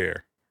don't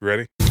care.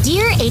 Ready?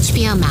 Dear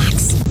HBO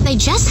Max, I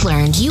just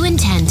learned you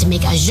intend to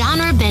make a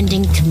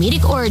genre-bending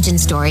comedic origin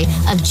story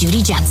of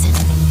Judy Jetson.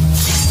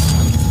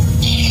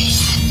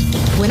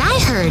 When I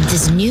heard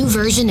this new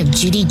version of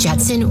Judy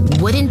Jetson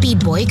wouldn't be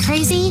boy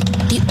crazy,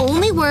 the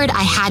only word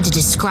I had to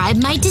describe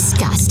my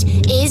disgust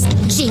is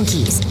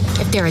jinkies.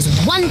 If there is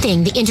one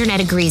thing the internet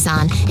agrees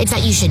on, it's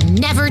that you should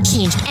never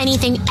change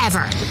anything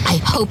ever. I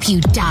hope you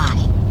die.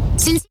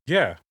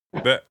 Yeah,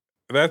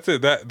 that's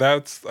it.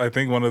 That's I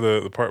think one of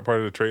the part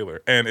of the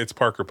trailer, and it's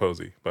Parker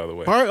Posey, by the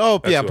way.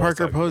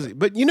 Parker Posey.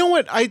 But you know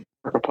what?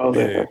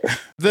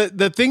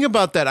 The thing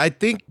about that, I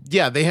think,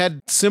 they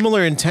had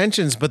similar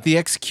intentions, but the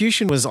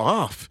execution was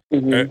off.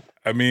 Mm-hmm.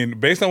 I mean,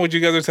 based on what you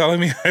guys are telling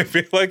me, I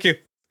feel like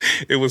it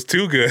was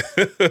too good.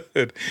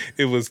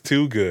 It was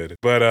too good.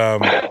 But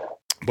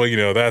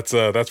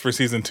that's for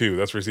season 2.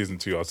 That's for season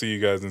 2. I'll see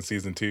you guys in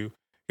season 2.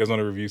 You guys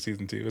want to review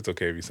season 2? It's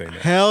okay if you say no.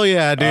 Hell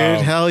yeah,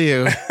 dude. Hell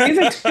you.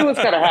 Season 2 is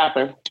gonna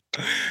happen.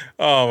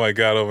 Oh my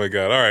god. All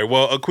right.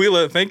 Well,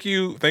 Aquila, thank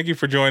you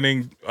for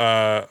joining.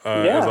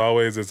 As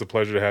always, it's a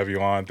pleasure to have you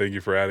on. Thank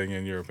you for adding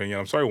in your opinion.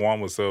 I'm sorry Juan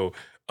was so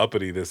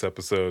uppity this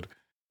episode.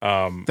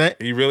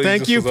 He really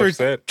thank you for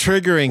upset.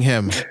 Triggering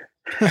him.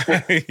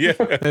 Yeah,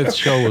 that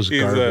show was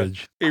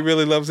garbage. He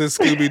really loves his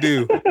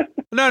Scooby-Doo.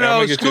 No,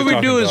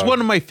 Scooby-Doo is one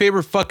of my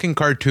favorite fucking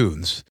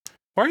cartoons.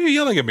 Why are you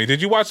yelling at me?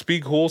 Did you watch Be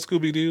Cool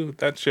Scooby-Doo?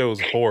 That show is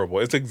horrible.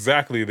 It's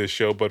exactly this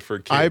show, but for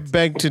kids. I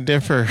beg to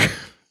differ.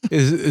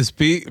 Is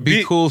Be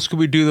Cool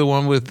Scooby-Doo the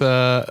one with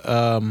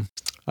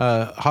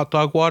hot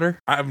dog water?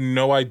 I have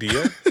no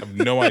idea.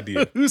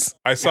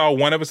 I saw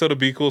one episode of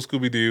Be Cool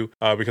Scooby-Doo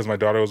because my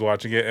daughter was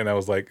watching it, and I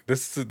was like,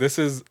 this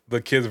is the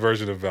kids'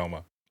 version of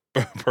Velma.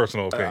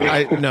 Personal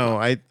opinion.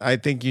 I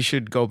think you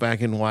should go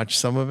back and watch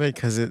some of it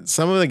because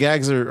some of the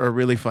gags are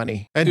really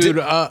funny. And dude,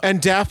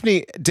 and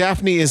Daphne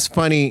is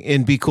funny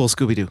in Be Cool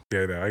Scooby-Doo.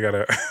 Yeah, no, I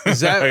gotta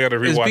Is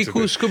rewatch Be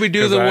Cool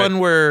Scooby-Doo the one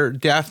where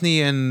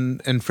Daphne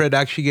and Fred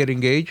actually get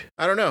engaged?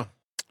 I don't know.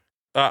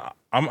 I'm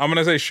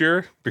gonna say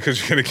sure because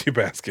you're gonna keep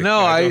asking.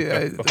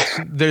 No,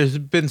 there's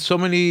been so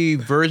many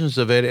versions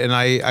of it, and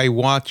I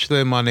watch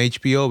them on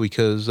HBO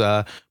because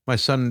my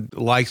son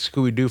likes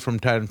Scooby-Doo from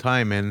time to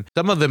time, and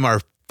some of them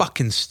are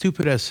fucking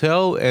stupid as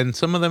hell, and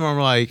some of them are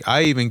like,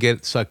 I even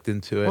get sucked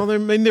into it. Well,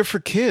 they're for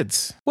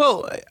kids.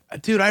 Well,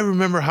 dude, I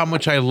remember how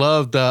much I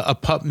loved A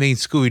Pup Named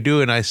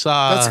Scooby-Doo, and I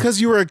saw... That's because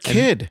you were a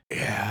kid.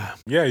 Yeah.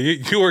 Yeah,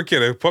 you were a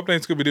kid. A Pup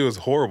Named Scooby-Doo is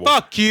horrible.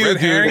 Fuck you, Red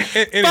dude.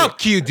 Herring, anyway.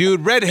 Fuck you,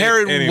 dude. Red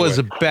Herring was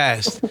the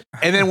best.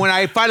 And then when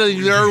I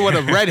finally learned what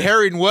a red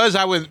herring was,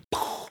 I went...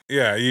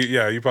 Yeah,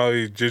 you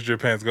probably jizzed your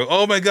pants. Go,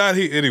 oh my God.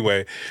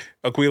 Anyway,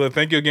 Aquila,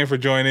 thank you again for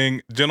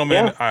joining.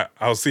 Gentlemen,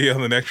 I'll see you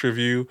on the next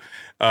review.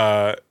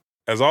 As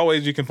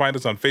always, you can find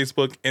us on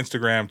Facebook,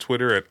 Instagram,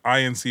 Twitter at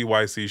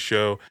INCYC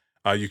Show.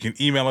 You can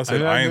email us at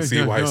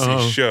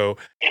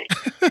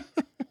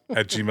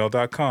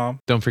INCYCshow@gmail.com.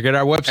 Don't forget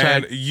our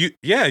website.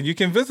 And you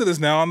can visit us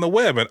now on the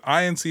web at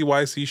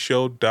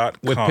INCYCshow.com.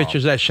 With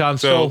pictures that Sean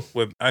stole.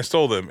 I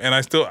stole them, and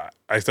I still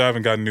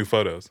haven't gotten new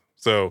photos.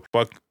 So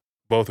fuck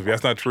both of you.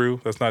 That's not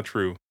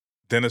true.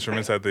 Dennis from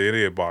Inside the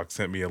Idiot Box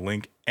sent me a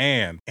link,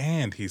 and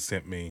he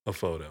sent me a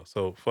photo.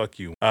 So fuck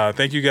you.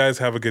 Thank you guys.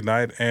 Have a good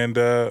night, and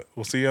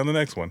we'll see you on the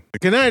next one.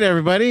 Good night,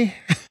 everybody.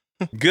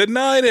 Good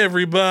night,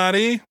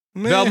 everybody.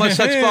 Velma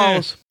sucks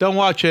balls. Don't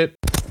watch it.